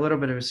they had a little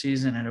bit of a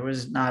season, and it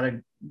was not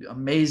an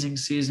amazing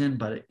season,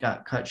 but it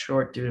got cut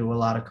short due to a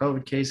lot of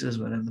COVID cases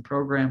within the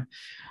program.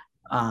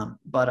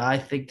 But I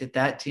think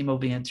that team will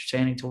be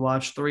entertaining to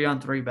watch.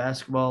 3-on-3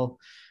 basketball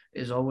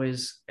is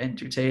always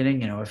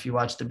entertaining. If you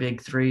watch the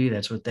Big Three,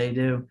 that's what they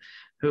do.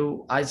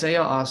 Who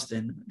Isaiah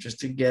Austin, just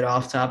to get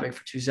off topic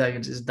for 2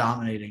 seconds, is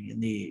dominating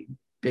in the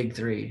Big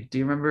Three. Do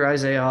you remember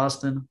Isaiah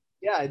Austin?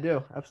 Yeah, I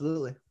do.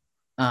 Absolutely.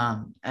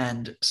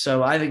 And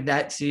so I think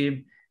that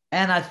team,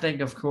 and I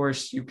think, of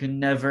course, you can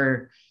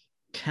never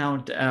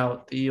count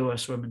out the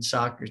U.S. women's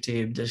soccer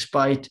team,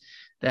 despite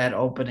that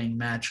opening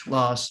match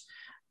loss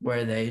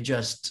where they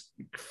just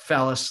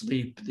fell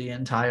asleep the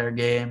entire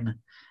game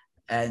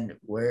and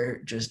were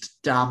just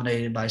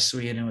dominated by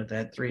Sweden with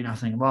that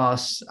 3-0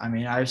 loss. I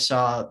mean, I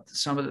saw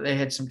they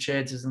had some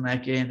chances in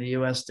that game, the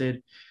U.S.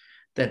 did,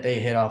 that they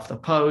hit off the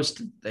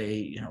post.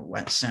 They,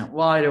 went sent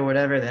wide or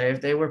whatever.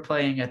 If they were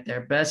playing at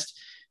their best,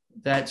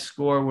 that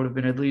score would have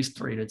been at least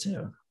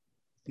 3-2,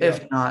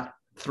 if not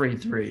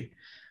 3-3.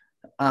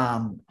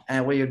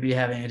 And we would be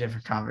having a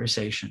different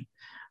conversation.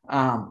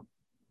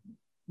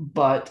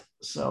 But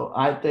so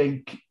I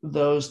think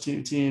those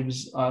two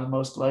teams are the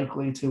most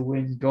likely to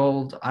win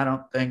gold. I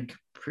don't think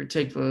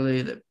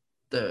particularly that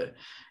the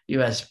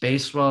U.S.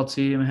 baseball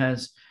team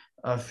has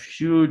a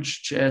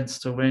huge chance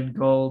to win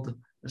gold,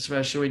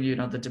 especially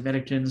when, the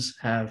Dominicans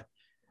have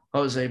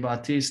Jose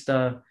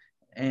Bautista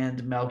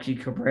and Melky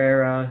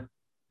Cabrera.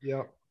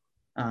 Yep.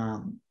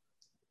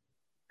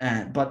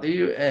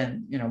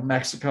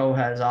 Mexico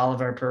has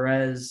Oliver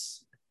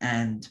Perez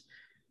and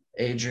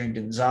Adrian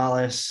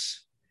Gonzalez.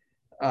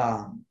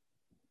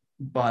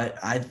 But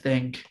I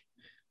think,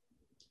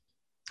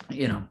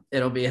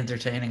 it'll be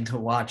entertaining to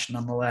watch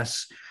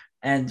nonetheless.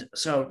 And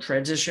so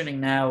transitioning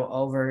now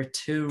over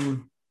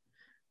to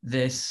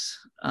this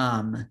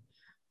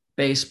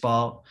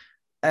baseball,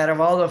 out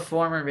of all the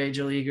former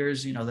major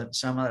leaguers, that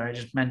some that I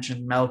just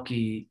mentioned,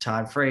 Melky,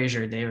 Todd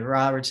Frazier, David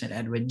Robertson,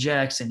 Edwin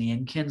Jackson,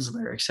 Ian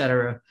Kinsler,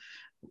 etc.,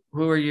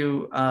 who are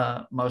you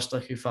most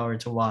looking forward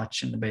to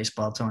watch in the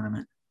baseball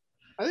tournament?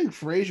 I think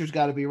Frazier's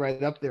got to be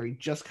right up there. He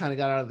just kind of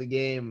got out of the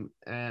game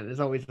and is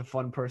always a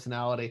fun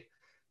personality.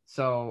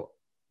 So,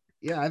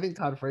 yeah, I think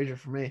Todd Frazier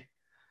for me.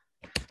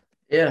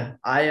 Yeah,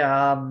 I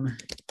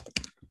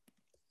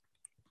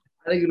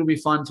think it'll be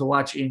fun to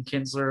watch Ian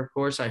Kinsler, of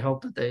course. I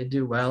hope that they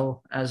do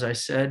well, as I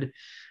said.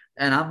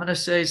 And I'm going to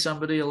say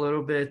somebody a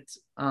little bit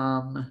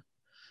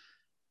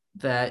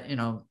that,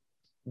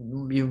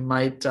 you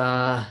might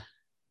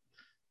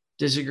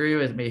disagree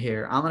with me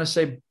here. I'm going to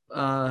say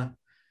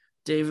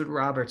David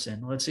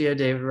Robertson. Let's see how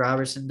David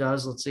Robertson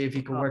does. Let's see if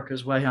he can work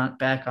his way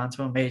back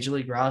onto a major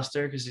league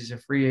roster because he's a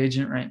free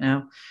agent right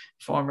now.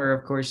 Former,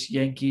 of course,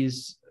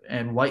 Yankees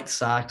and White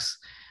Sox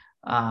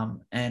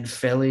and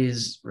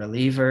Phillies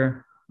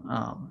reliever.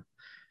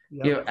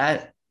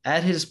 Yep.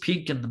 At his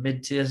peak in the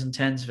mid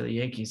 2010s for the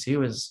Yankees, he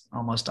was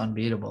almost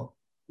unbeatable.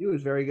 He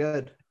was very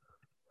good.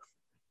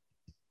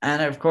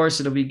 And of course,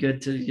 it'll be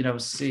good to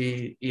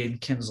see Ian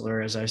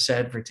Kinsler, as I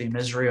said, for Team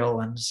Israel,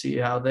 and see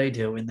how they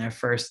do in their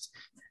first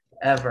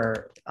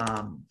ever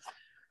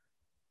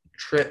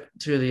trip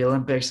to the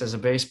Olympics as a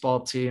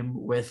baseball team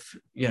with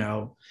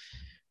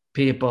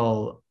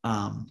people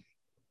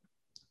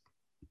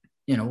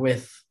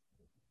with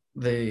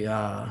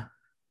the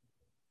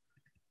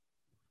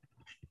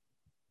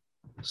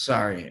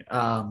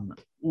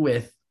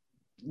with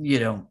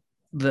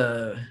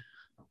the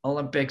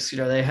Olympics.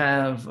 They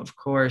have, of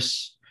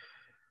course,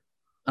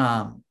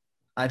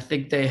 I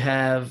think they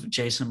have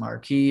Jason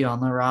Marquis on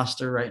the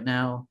roster right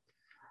now,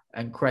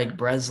 and Craig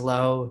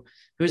Breslow,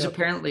 who's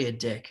apparently a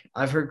dick.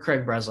 I've heard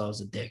Craig Breslow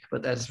is a dick,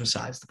 but that's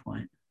besides the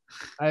point.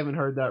 I haven't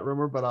heard that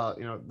rumor, but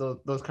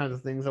those kinds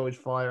of things always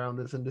fly around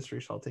this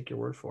industry, so I'll take your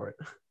word for it.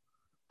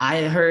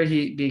 I heard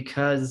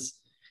because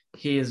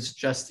he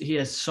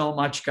has so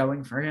much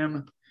going for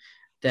him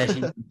that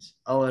he's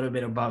a little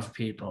bit above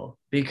people,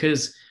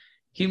 because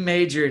he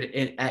majored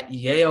at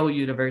Yale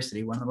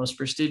University, one of the most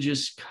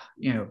prestigious,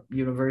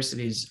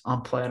 universities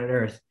on planet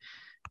Earth.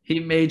 He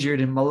majored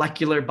in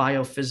molecular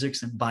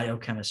biophysics and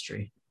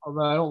biochemistry.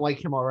 Although I don't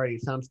like him already. He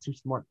sounds too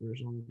smart for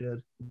his own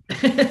good.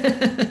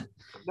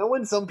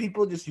 When some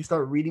people you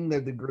start reading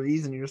their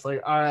degrees and you're just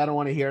like, all right, I don't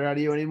want to hear it out of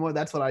you anymore.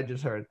 That's what I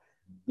just heard.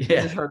 Yeah.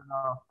 I just heard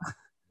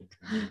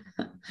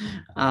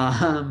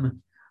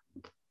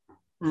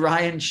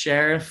Ryan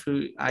Sheriff,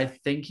 who I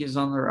think he's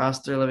on the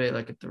roster. Let me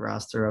look at the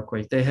roster real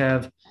quick. They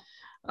have,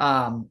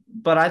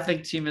 but I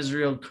think Team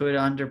Israel could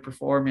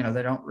underperform.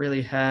 They don't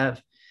really have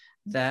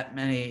that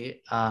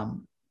many,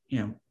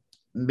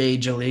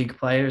 major league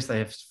players. They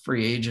have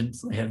free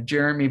agents. They have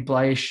Jeremy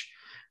Bleich,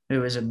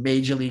 who is a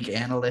major league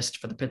analyst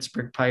for the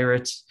Pittsburgh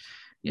Pirates.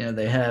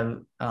 They have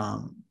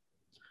Shlomo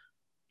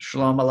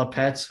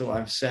Lapetz, who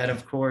I've said,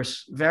 of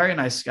course, very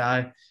nice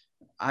guy.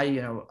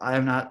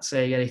 I'm not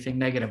saying anything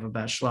negative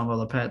about Shlomo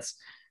Lapetz,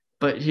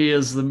 but he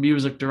is the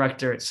music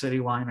director at City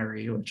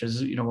Winery, which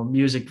is, a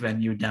music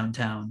venue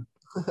downtown.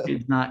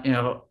 He's not,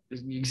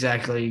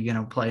 exactly,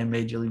 playing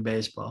Major League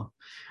Baseball.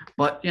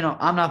 But,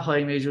 I'm not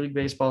playing Major League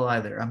Baseball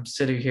either. I'm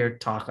sitting here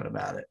talking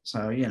about it.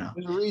 So,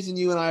 There's a reason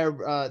you and I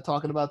are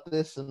talking about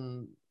this,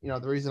 and,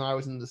 the reason I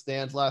was in the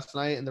stands last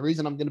night, and the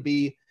reason I'm going to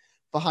be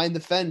behind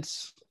the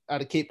fence at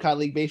a Cape Cod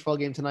League baseball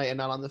game tonight and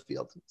not on the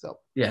field. So,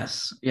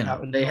 yes,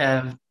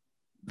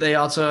 they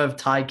also have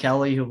Ty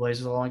Kelly, who plays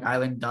for the Long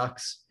Island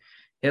Ducks.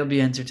 He'll be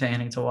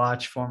entertaining to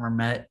watch, former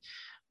Met.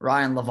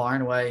 Ryan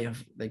Lavarnway,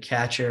 the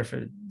catcher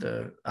for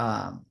the,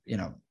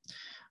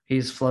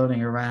 he's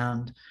floating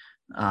around.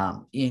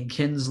 Ian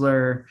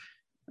Kinsler,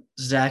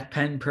 Zach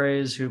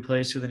Penpraise, who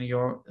plays for the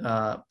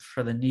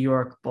New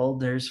York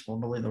Boulders,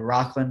 formerly the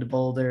Rockland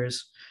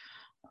Boulders.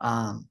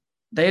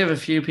 They have a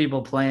few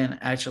people playing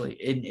actually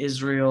in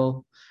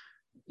Israel.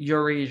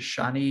 Yuri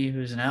Shani,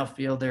 who's an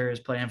outfielder,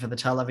 is playing for the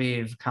Tel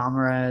Aviv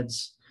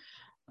Comrades.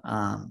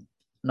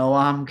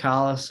 Noam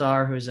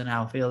Kalasar, who's an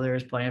outfielder,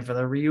 is playing for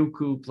the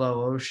Ryukyu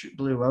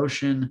Blue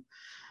Ocean.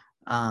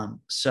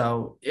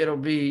 So it'll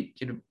be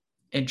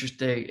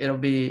interesting. It'll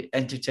be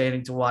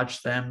entertaining to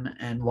watch them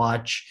and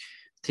watch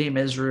Team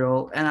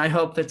Israel. And I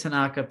hope that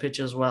Tanaka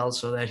pitches well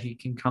so that he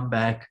can come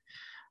back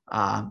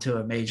to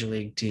a major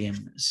league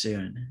team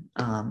soon.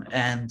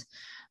 And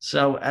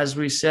so, as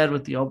we said,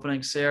 with the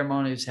opening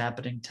ceremonies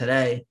happening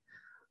today,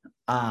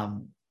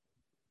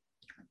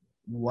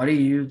 what do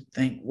you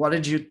think? What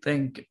did you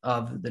think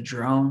of the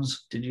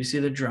drones? Did you see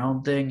the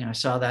drone thing? I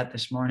saw that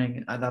this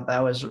morning. I thought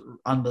that was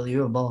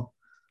unbelievable.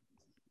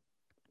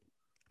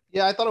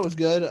 Yeah, I thought it was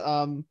good.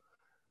 I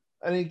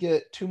didn't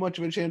get too much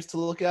of a chance to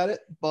look at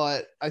it,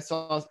 but I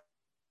saw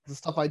the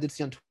stuff I did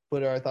see on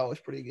Twitter. I thought was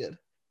pretty good.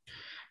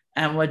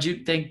 And what do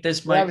you think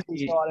this might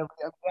be?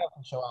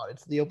 Show out.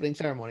 It's the opening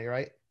ceremony,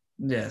 right?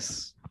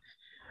 Yes.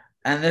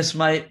 And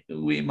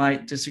we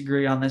might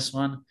disagree on this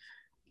one,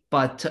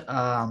 but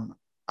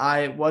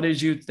what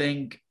did you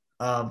think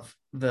of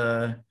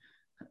the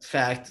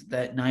fact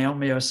that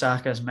Naomi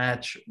Osaka's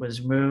match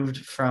was moved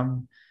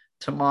from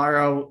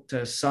tomorrow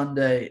to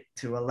Sunday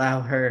to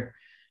allow her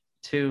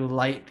to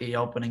light the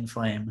opening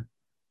flame?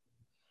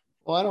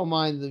 Well, I don't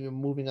mind the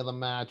moving of the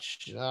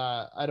match.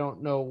 I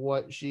don't know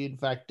what she in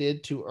fact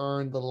did to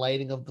earn the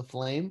lighting of the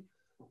flame,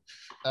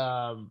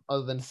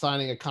 other than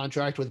signing a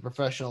contract with a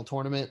professional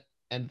tournament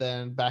and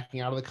then backing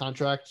out of the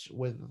contract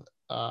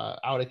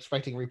without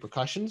expecting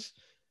repercussions.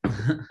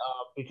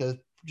 Because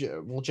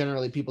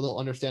generally people don't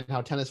understand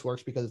how tennis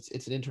works because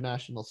it's an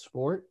international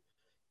sport,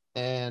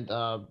 and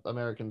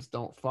Americans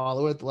don't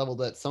follow it at the level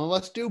that some of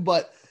us do.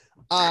 But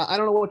I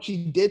don't know what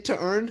she did to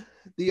earn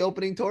the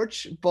opening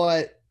torch,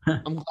 but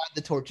I'm glad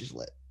the torch is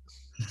lit.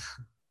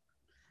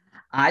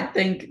 I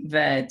think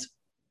that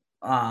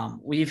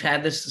we've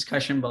had this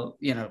discussion, but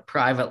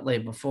privately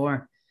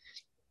before,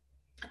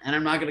 and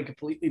I'm not going to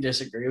completely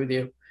disagree with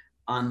you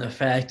on the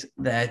fact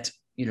that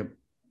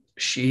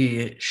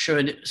she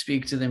should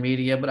speak to the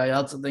media, but I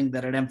also think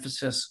that an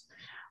emphasis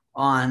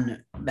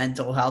on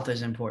mental health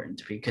is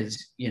important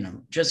because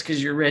just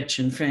because you're rich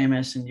and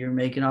famous and you're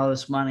making all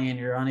this money and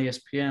you're on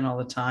ESPN all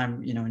the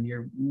time, and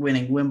you're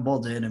winning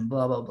Wimbledon and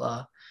blah blah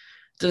blah,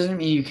 doesn't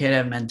mean you can't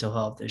have mental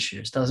health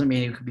issues. Doesn't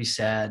mean you could be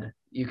sad.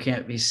 You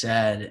can't be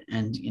sad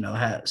and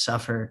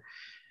suffer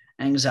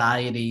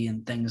anxiety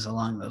and things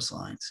along those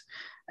lines.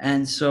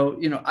 And so,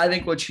 I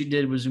think what she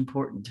did was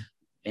important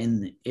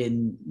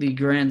in the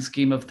grand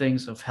scheme of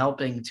things, of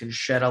helping to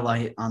shed a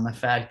light on the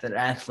fact that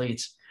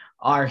athletes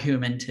are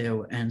human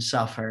too and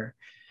suffer,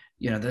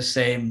 the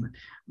same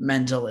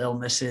mental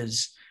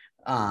illnesses,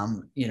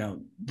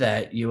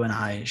 that you and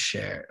I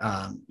share,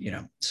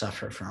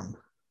 suffer from.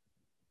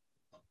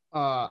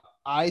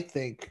 I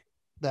think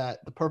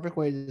that the perfect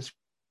way to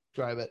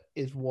describe it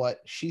is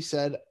what she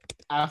said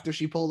after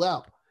she pulled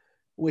out,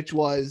 which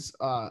was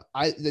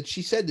that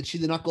she said that she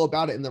did not go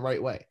about it in the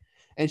right way.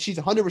 And she's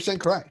 100%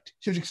 correct.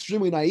 She was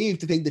extremely naive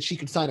to think that she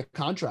could sign a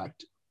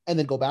contract and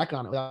then go back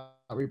on it without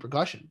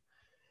repercussion.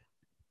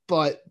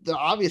 But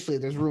obviously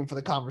there's room for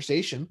the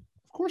conversation.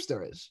 Of course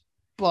there is.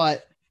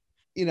 But,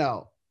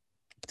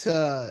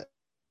 to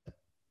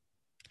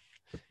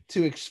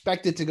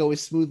expect it to go as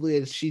smoothly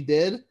as she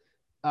did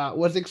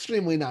was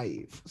extremely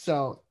naive.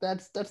 So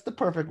that's the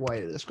perfect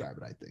way to describe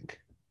it, I think.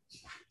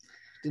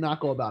 Did not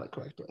go about it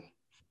correctly.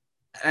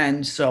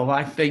 And so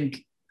I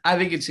think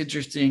it's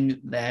interesting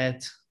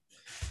that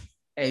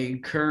a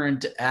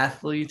current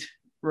athlete,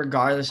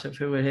 regardless of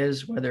who it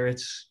is, whether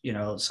it's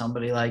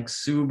somebody like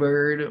Sue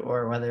Bird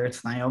or whether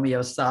it's Naomi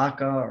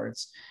Osaka or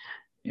it's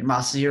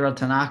Masahiro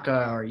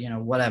Tanaka or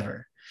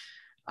whatever,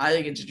 I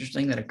think it's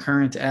interesting that a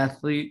current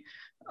athlete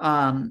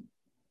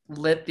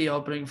lit the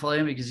opening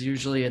flame, because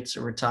usually it's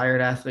a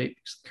retired athlete.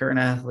 Current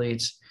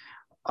athletes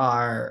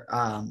are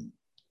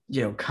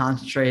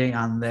concentrating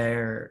on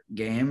their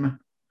game,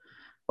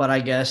 but I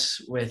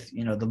guess with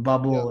the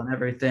bubble and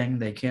everything,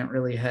 they can't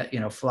really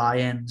fly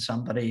in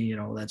somebody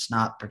that's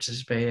not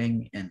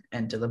participating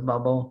into the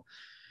bubble.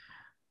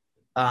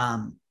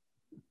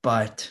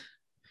 But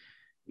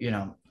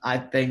I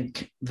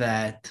think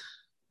that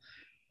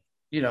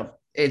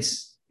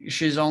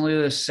she's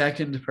only the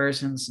second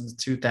person since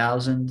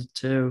 2000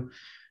 to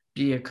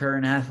be a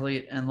current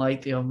athlete and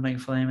light the opening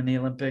flame in the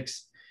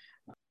Olympics.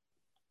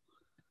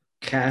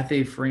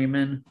 Kathy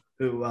Freeman,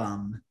 who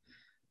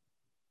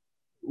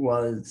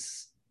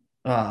was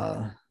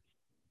a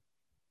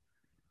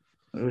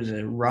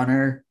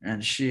runner,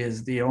 and she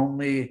is the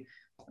only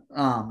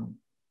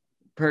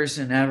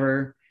person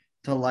ever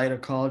to light a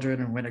cauldron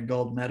and win a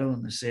gold medal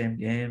in the same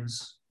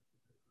games.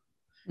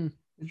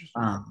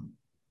 Interesting.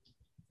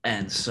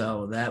 And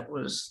so that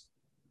was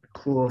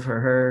cool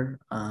for her.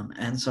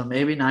 And so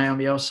maybe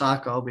Naomi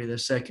Osaka will be the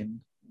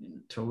second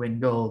to win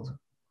gold.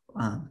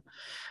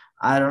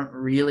 I don't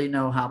really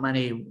know how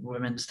many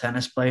women's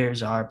tennis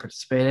players are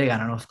participating. I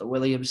don't know if the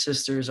Williams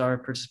sisters are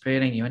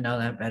participating. You would know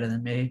that better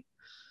than me.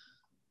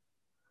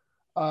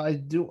 I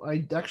do.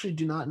 I actually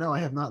do not know. I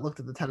have not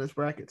looked at the tennis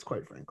brackets,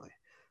 quite frankly.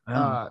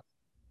 Oh.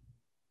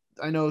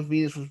 I know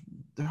Venus was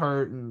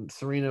hurt and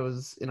Serena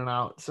was in and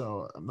out,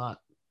 so I'm not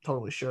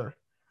totally sure.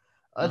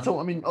 So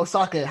I mean,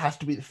 Osaka has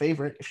to be the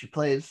favorite if she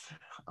plays,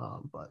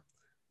 but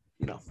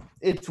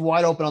it's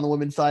wide open on the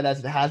women's side,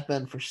 as it has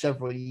been for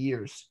several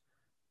years.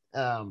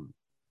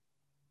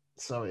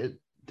 So it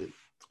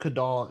could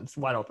all, it's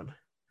wide open.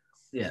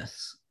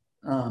 Yes.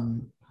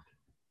 And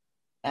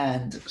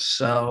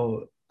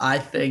so I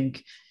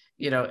think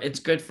it's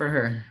good for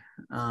her.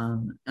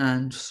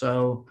 And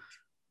so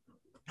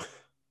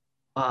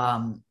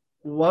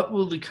what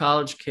will the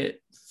college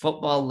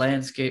football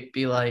landscape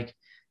be like,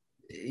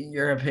 in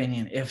your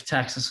opinion, if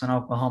Texas and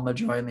Oklahoma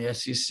join the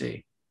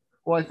SEC?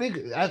 Well, I think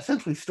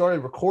since we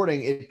started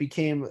recording, it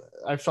became,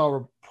 I saw a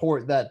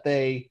report that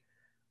they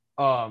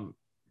are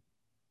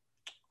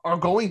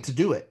going to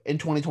do it in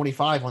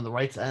 2025 when the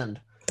rights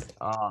end.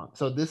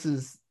 So this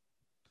is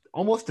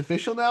almost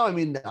official now. I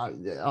mean,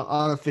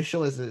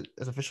 unofficial as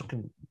official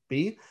can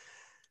be,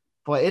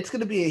 but it's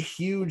going to be a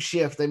huge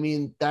shift. I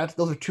mean,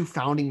 those are two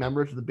founding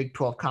members of the Big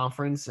 12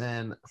 Conference,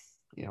 and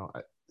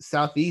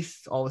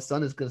Southeast all of a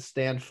sudden is going to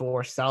stand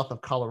for south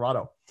of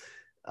Colorado,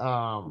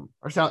 or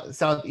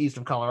southeast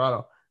of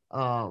Colorado.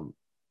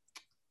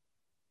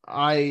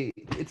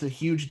 It's a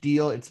huge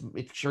deal. It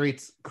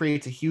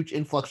creates a huge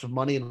influx of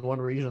money in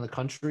one region of the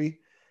country,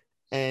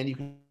 and you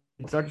can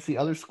start to see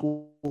other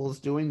schools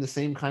doing the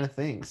same kind of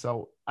thing.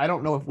 So I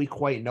don't know if we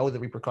quite know the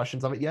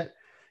repercussions of it yet.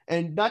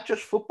 And not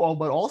just football,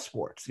 but all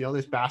sports.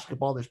 There's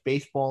basketball, there's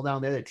baseball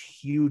down there. That's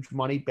huge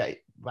money.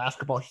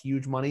 Basketball,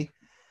 huge money.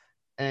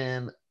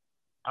 And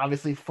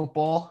obviously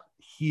football,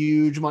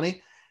 huge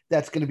money.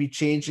 That's going to be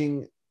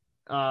changing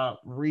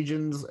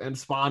regions and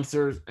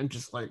sponsors and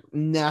just like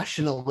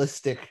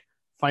nationalistic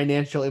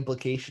financial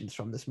implications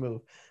from this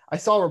move. I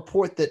saw a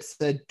report that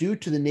said due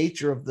to the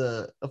nature of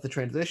the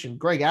transition,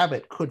 Greg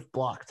Abbott could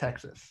block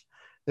Texas.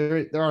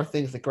 There are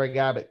things that Greg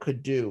Abbott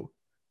could do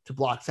to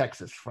block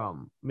Texas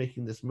from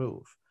making this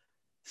move.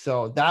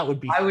 So that would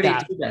be Why would he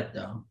do that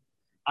though?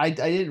 I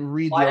didn't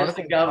read the Why does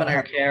article. the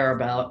governor care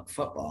about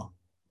football?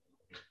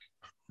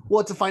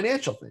 Well, it's a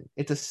financial thing.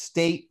 It's a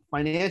state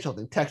financial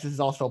thing. Texas is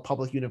also a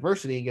public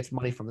university and gets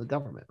money from the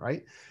government,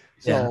 right?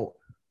 So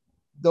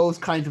those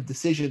kinds of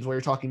decisions where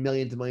you're talking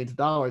millions and millions of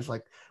dollars,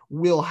 like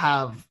will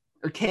have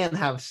or can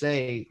have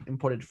say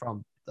inputted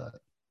from the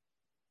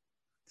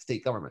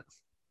state government.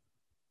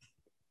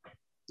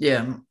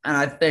 Yeah, and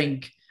I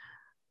think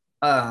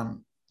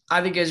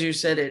as you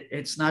said,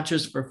 it's not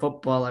just for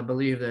football. I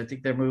believe that I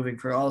think they're moving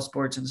for all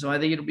sports, and so I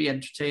think it'll be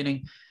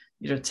entertaining.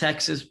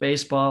 Texas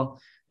baseball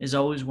is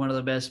always one of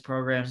the best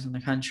programs in the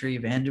country.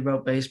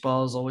 Vanderbilt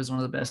baseball is always one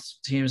of the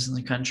best teams in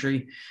the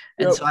country,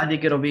 and so I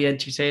think it'll be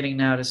entertaining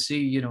now to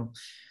see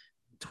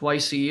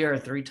twice a year,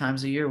 3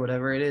 times a year,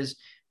 whatever it is,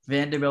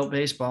 Vanderbilt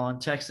baseball and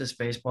Texas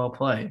baseball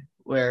play,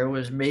 where it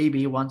was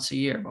maybe once a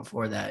year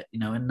before that,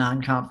 in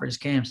non-conference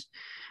games.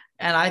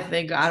 And I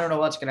don't know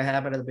what's going to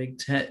happen to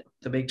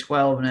the Big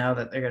 12 now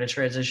that they're going to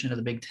transition to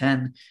the Big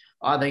 10.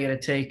 Are they going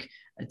to take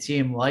a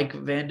team like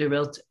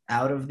Vanderbilt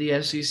out of the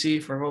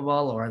SEC for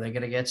football, or are they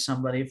going to get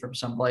somebody from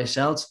someplace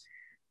else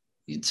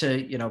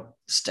to,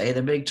 stay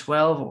the Big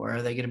 12, or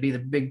are they going to be the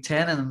Big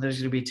 10 and then there's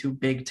going to be 2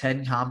 Big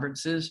 10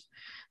 conferences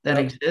that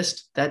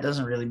exist? That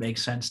doesn't really make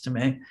sense to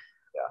me.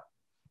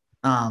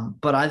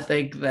 But I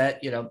think that,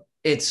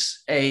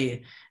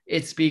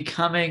 it's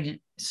becoming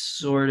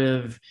sort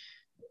of,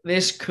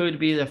 this could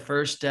be the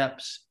first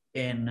steps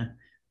in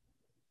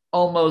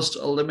almost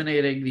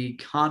eliminating the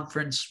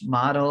conference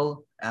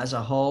model as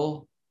a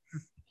whole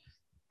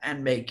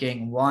and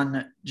making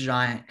one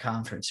giant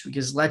conference.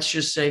 Because let's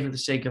just say, for the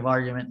sake of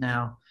argument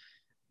now,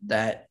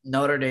 that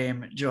Notre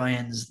Dame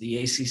joins the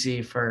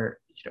ACC for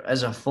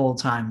as a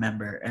full-time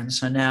member. And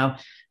so now,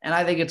 and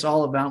I think it's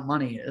all about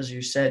money, as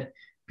you said,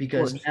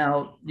 because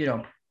now,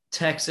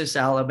 Texas,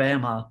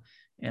 Alabama,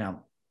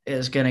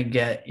 is going to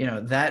get,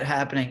 that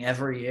happening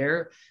every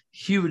year.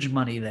 Huge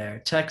money there.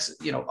 Texas,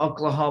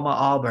 Oklahoma,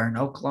 Auburn,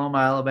 Oklahoma,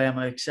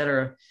 Alabama,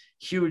 etc.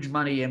 Huge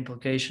money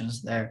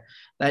implications there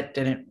that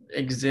didn't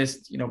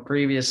exist,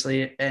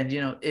 previously. And,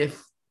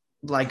 if,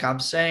 like I'm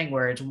saying,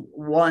 where it's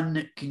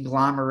one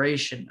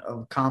conglomeration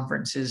of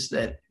conferences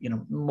that,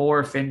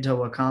 morph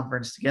into a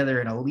conference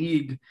together in a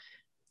league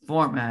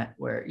format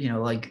where,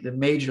 like the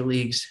major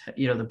leagues,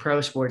 the pro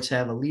sports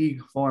have a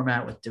league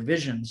format with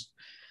divisions,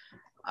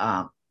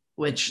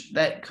 which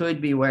that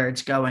could be where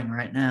it's going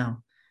right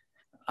now.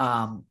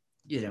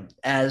 Especially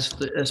as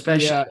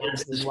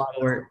the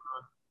sport.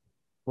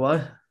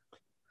 What?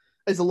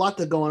 There's a lot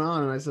that going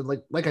on, and I said,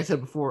 like I said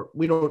before,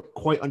 we don't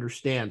quite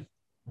understand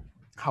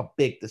how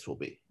big this will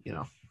be.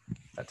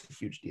 That's a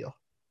huge deal.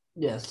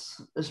 Yes,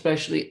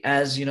 especially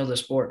as the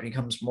sport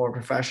becomes more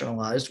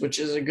professionalized, which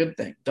is a good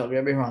thing. Don't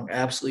get me wrong,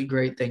 absolutely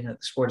great thing that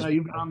the sport.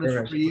 You've been on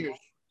this for years.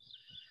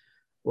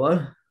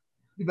 What?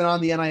 You've been on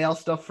the NIL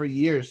stuff for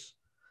years.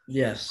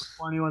 Yes.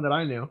 For anyone that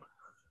I knew.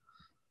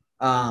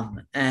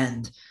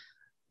 And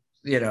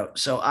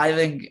so I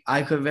think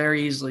I could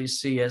very easily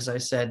see, as I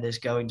said, this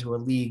going to a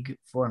league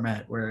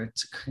format where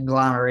it's a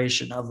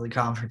conglomeration of the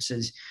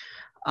conferences.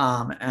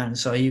 And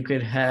so you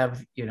could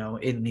have,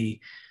 in the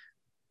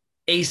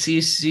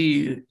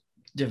ACC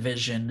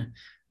division,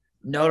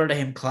 Notre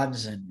Dame,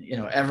 Clemson,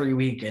 every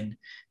week. And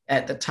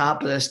at the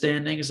top of the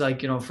standings,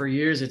 like, for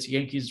years, it's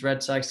Yankees,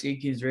 Red Sox,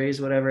 Yankees,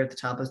 Rays, whatever, at the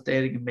top of the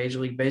standing in Major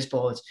League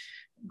Baseball. It's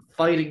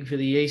fighting for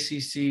the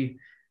ACC,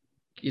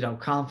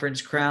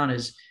 conference crown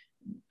is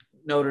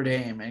Notre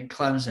Dame and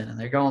Clemson, and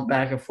they're going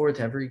back and forth.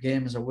 Every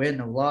game is a win,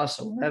 a loss,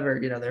 or whatever.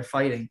 They're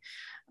fighting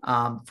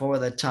for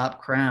the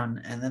top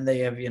crown. And then they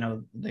have,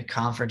 the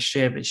conference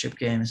championship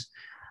games.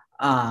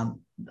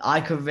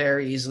 I could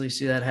very easily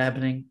see that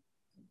happening,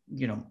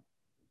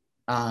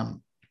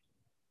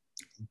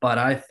 but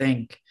I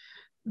think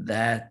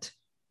that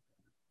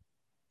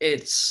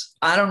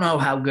I don't know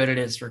how good it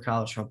is for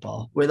college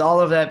football. With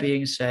all of that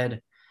being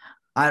said,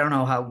 I don't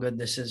know how good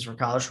this is for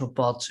college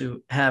football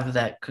to have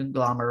that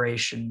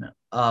conglomeration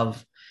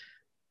of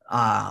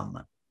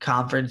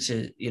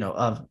conferences,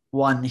 of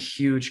one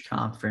huge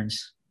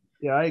conference.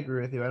 Yeah, I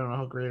agree with you. I don't know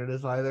how great it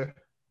is either.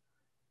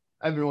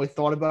 I haven't really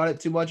thought about it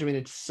too much. I mean,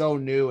 it's so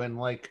new, and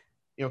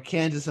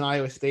Kansas and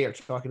Iowa State are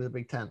talking to the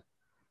Big Ten.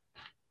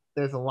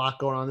 There's a lot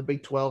going on. The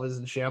Big 12 is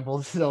in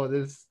shambles, so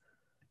there's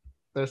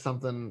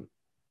something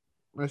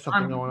going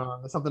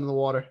on. There's something in the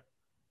water.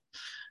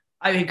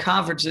 I mean,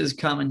 conferences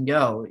come and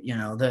go.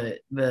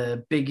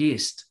 The Big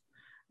East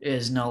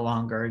is no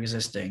longer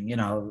existing.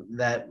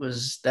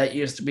 That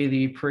used to be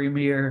the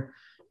premier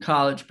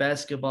college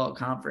basketball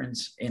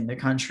conference in the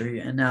country,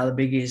 and now the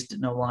Big East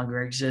no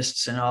longer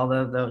exists, and all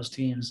of those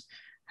teams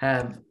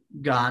have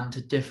gone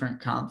to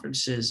different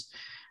conferences.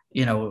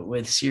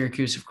 With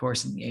Syracuse, of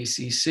course, in the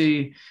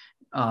ACC.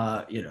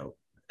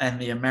 and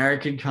the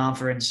American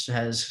Conference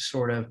has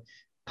sort of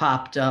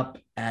popped up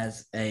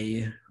as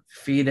a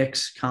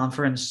Phoenix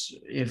Conference,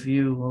 if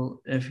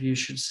you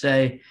should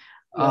say,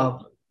 Yep.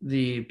 of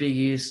the Big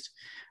East.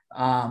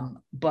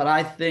 But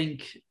I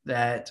think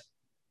that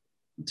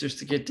just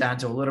to get down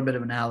to a little bit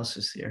of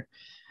analysis here,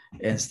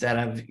 instead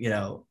of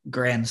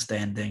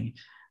grandstanding,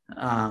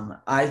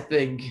 I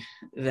think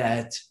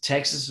that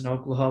Texas and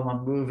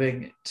Oklahoma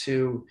moving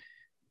to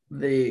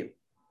the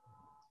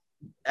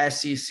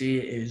SEC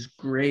is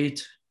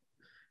great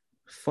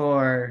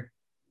for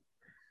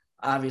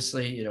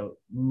obviously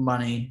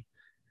money,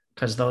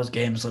 because those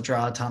games will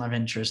draw a ton of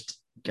interest,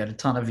 get a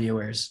ton of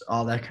viewers,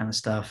 all that kind of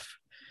stuff.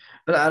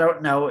 But I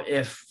don't know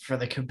if for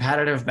the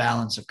competitive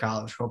balance of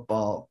college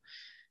football,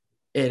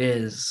 it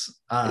is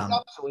It's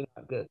absolutely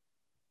not good.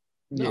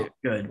 No.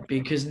 good,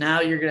 because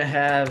now you're going to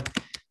have,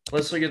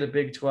 let's look at the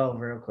Big 12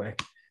 real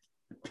quick.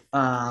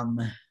 Now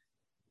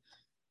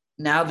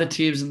the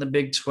teams in the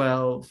Big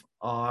 12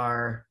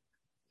 are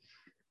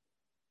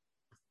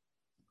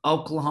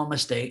Oklahoma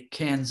State,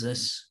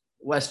 Kansas,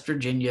 West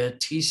Virginia,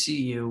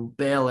 TCU,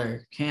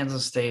 Baylor,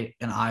 Kansas State,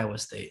 and Iowa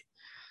State.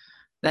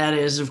 That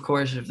is, of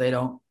course, if they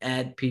don't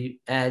add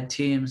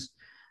teams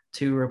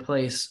to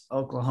replace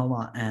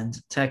Oklahoma and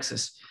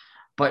Texas.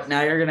 But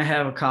now you're going to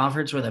have a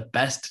conference where the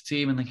best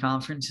team in the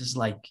conference is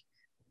like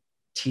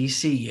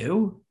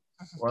TCU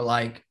or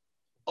like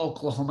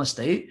Oklahoma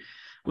State,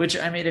 which,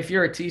 I mean, if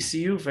you're a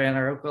TCU fan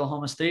or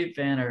Oklahoma State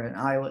fan or an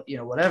Iowa,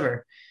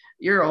 whatever,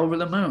 you're over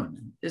the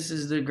moon. This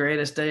is the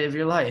greatest day of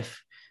your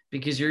life,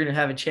 because you're going to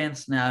have a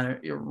chance now,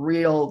 a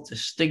real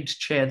distinct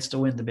chance to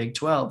win the Big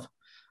 12.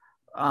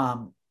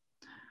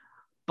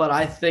 But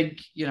I think,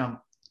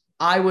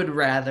 I would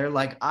rather,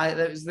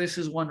 this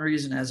is one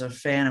reason as a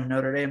fan of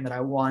Notre Dame that I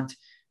want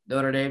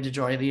Notre Dame to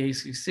join the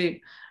ACC,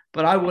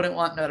 but I wouldn't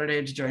want Notre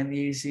Dame to join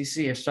the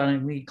ACC if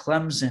suddenly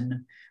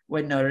Clemson,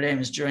 when Notre Dame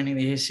is joining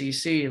the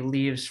ACC,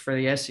 leaves for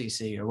the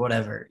SEC or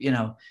whatever.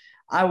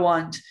 I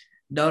want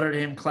Notre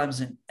Dame,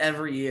 Clemson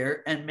every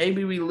year, and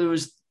maybe we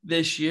lose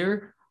this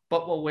year,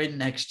 but we'll win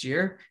next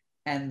year,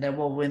 and then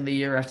we'll win the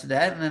year after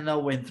that, and then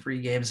they'll win 3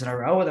 games in a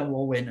row, and then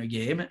we'll win a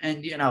game,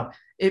 and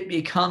it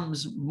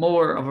becomes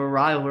more of a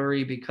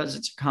rivalry because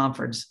it's a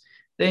conference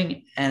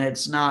thing, and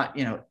it's not,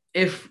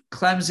 if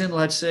Clemson,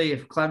 let's say,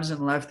 if Clemson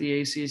left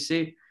the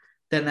ACC,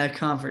 then that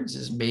conference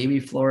is maybe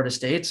Florida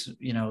State's,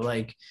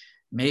 like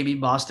maybe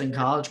Boston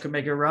College could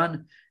make a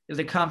run.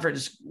 The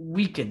conference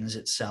weakens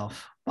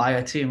itself by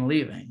a team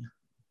leaving.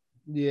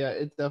 Yeah,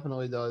 it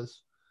definitely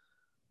does.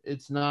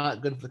 It's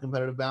not good for the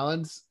competitive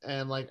balance,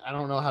 and I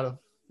don't know how to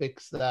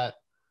fix that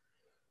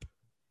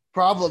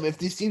problem if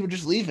these teams are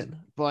just leaving.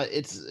 But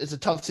it's a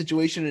tough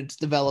situation. It's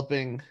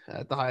developing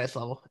at the highest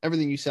level.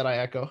 Everything you said, I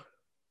echo.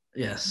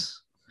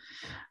 Yes.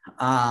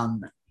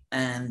 And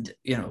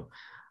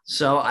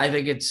so I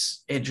think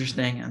it's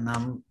interesting, and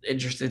I'm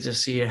interested to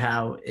see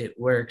how it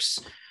works.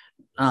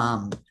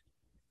 And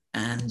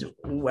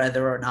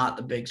whether or not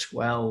the Big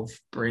 12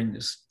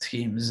 brings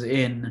teams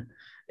in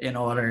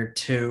order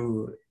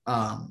to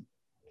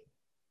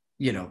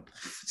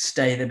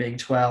stay the Big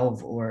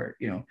 12, or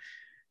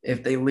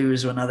if they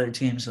lose to another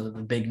team, so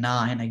the Big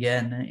 9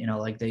 again,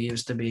 like they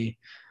used to be,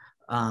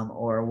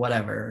 or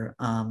whatever.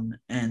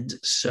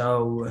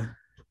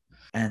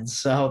 And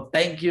so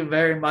thank you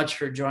very much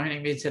for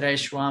joining me today,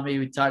 Schwami.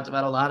 We talked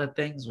about a lot of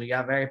things. We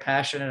got very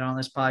passionate on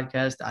this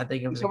podcast. I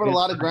think we covered a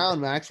lot of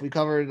ground, Max. We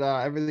covered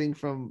everything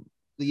from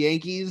the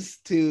Yankees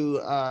to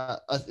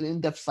an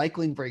in-depth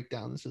cycling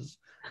breakdown. This is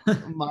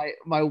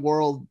my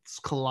world's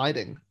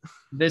colliding.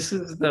 This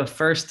is the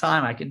first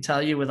time, I can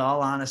tell you with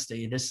all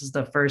honesty, this is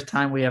the first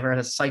time we ever had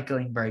a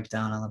cycling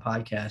breakdown on the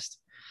podcast.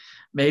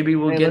 Maybe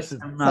we'll get some.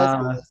 It's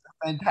a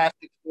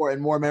fantastic sport,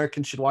 and more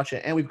Americans should watch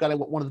it. And we've got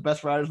one of the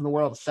best riders in the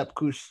world, Sepp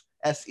Kuss,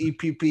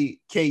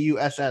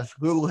 Seppkuss.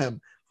 Google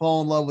him.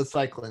 Fall in love with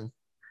cycling.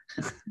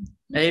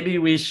 Maybe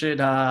we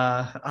should.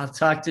 I'll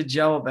talk to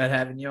Joe about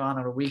having you on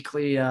a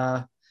weekly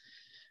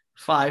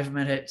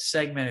 5-minute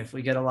segment if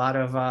we get a lot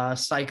of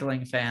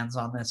cycling fans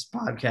on this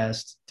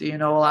podcast. Do you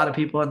know a lot of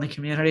people in the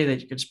community that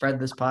you could spread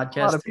this podcast?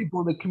 A lot of people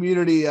in the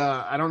community.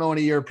 I don't know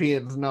any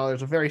Europeans. No,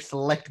 there's a very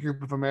select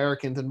group of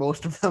Americans, and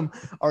most of them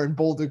are in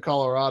Boulder,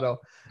 Colorado,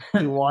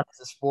 who watched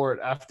the sport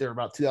after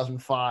about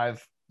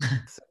 2005.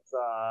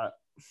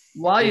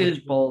 Why is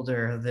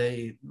Boulder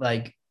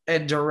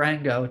and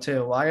Durango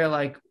too?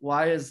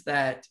 Why is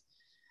that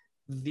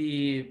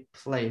the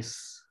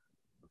place?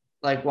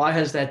 Why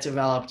has that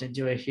developed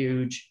into a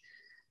huge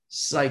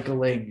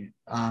cycling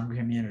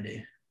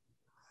community?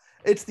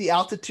 It's the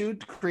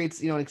altitude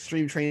creates, an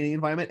extreme training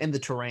environment, and the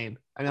terrain.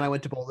 I mean, I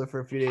went to Boulder for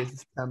a few days in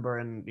September,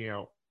 and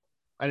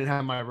I didn't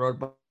have my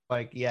road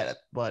bike yet,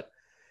 but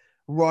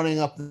running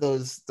up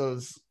those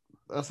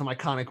some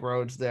iconic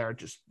roads there,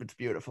 it's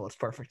beautiful. It's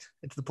perfect.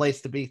 It's the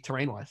place to be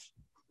terrain wise.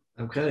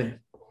 Okay.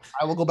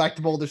 I will go back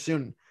to Boulder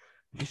soon.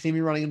 If you see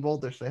me running in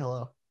Boulder, say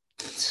hello.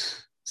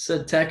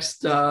 So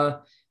text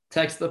the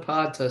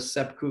pod to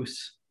Sepp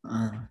Kuss.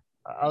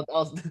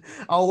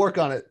 I'll work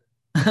on it.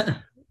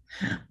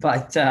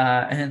 But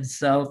and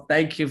so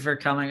thank you for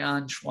coming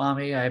on,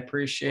 Schwami. I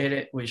appreciate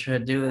it. We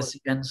should do this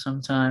again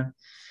sometime.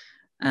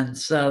 And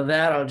so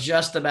that'll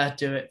just about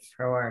do it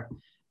for our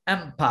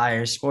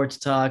Empire Sports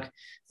Talk.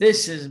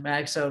 This is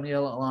Max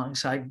O'Neill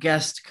alongside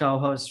guest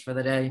co-host for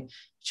the day,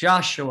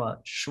 Joshua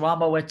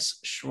Schwamowitz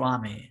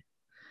Schwami.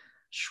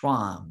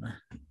 Schwam.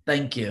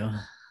 Thank you.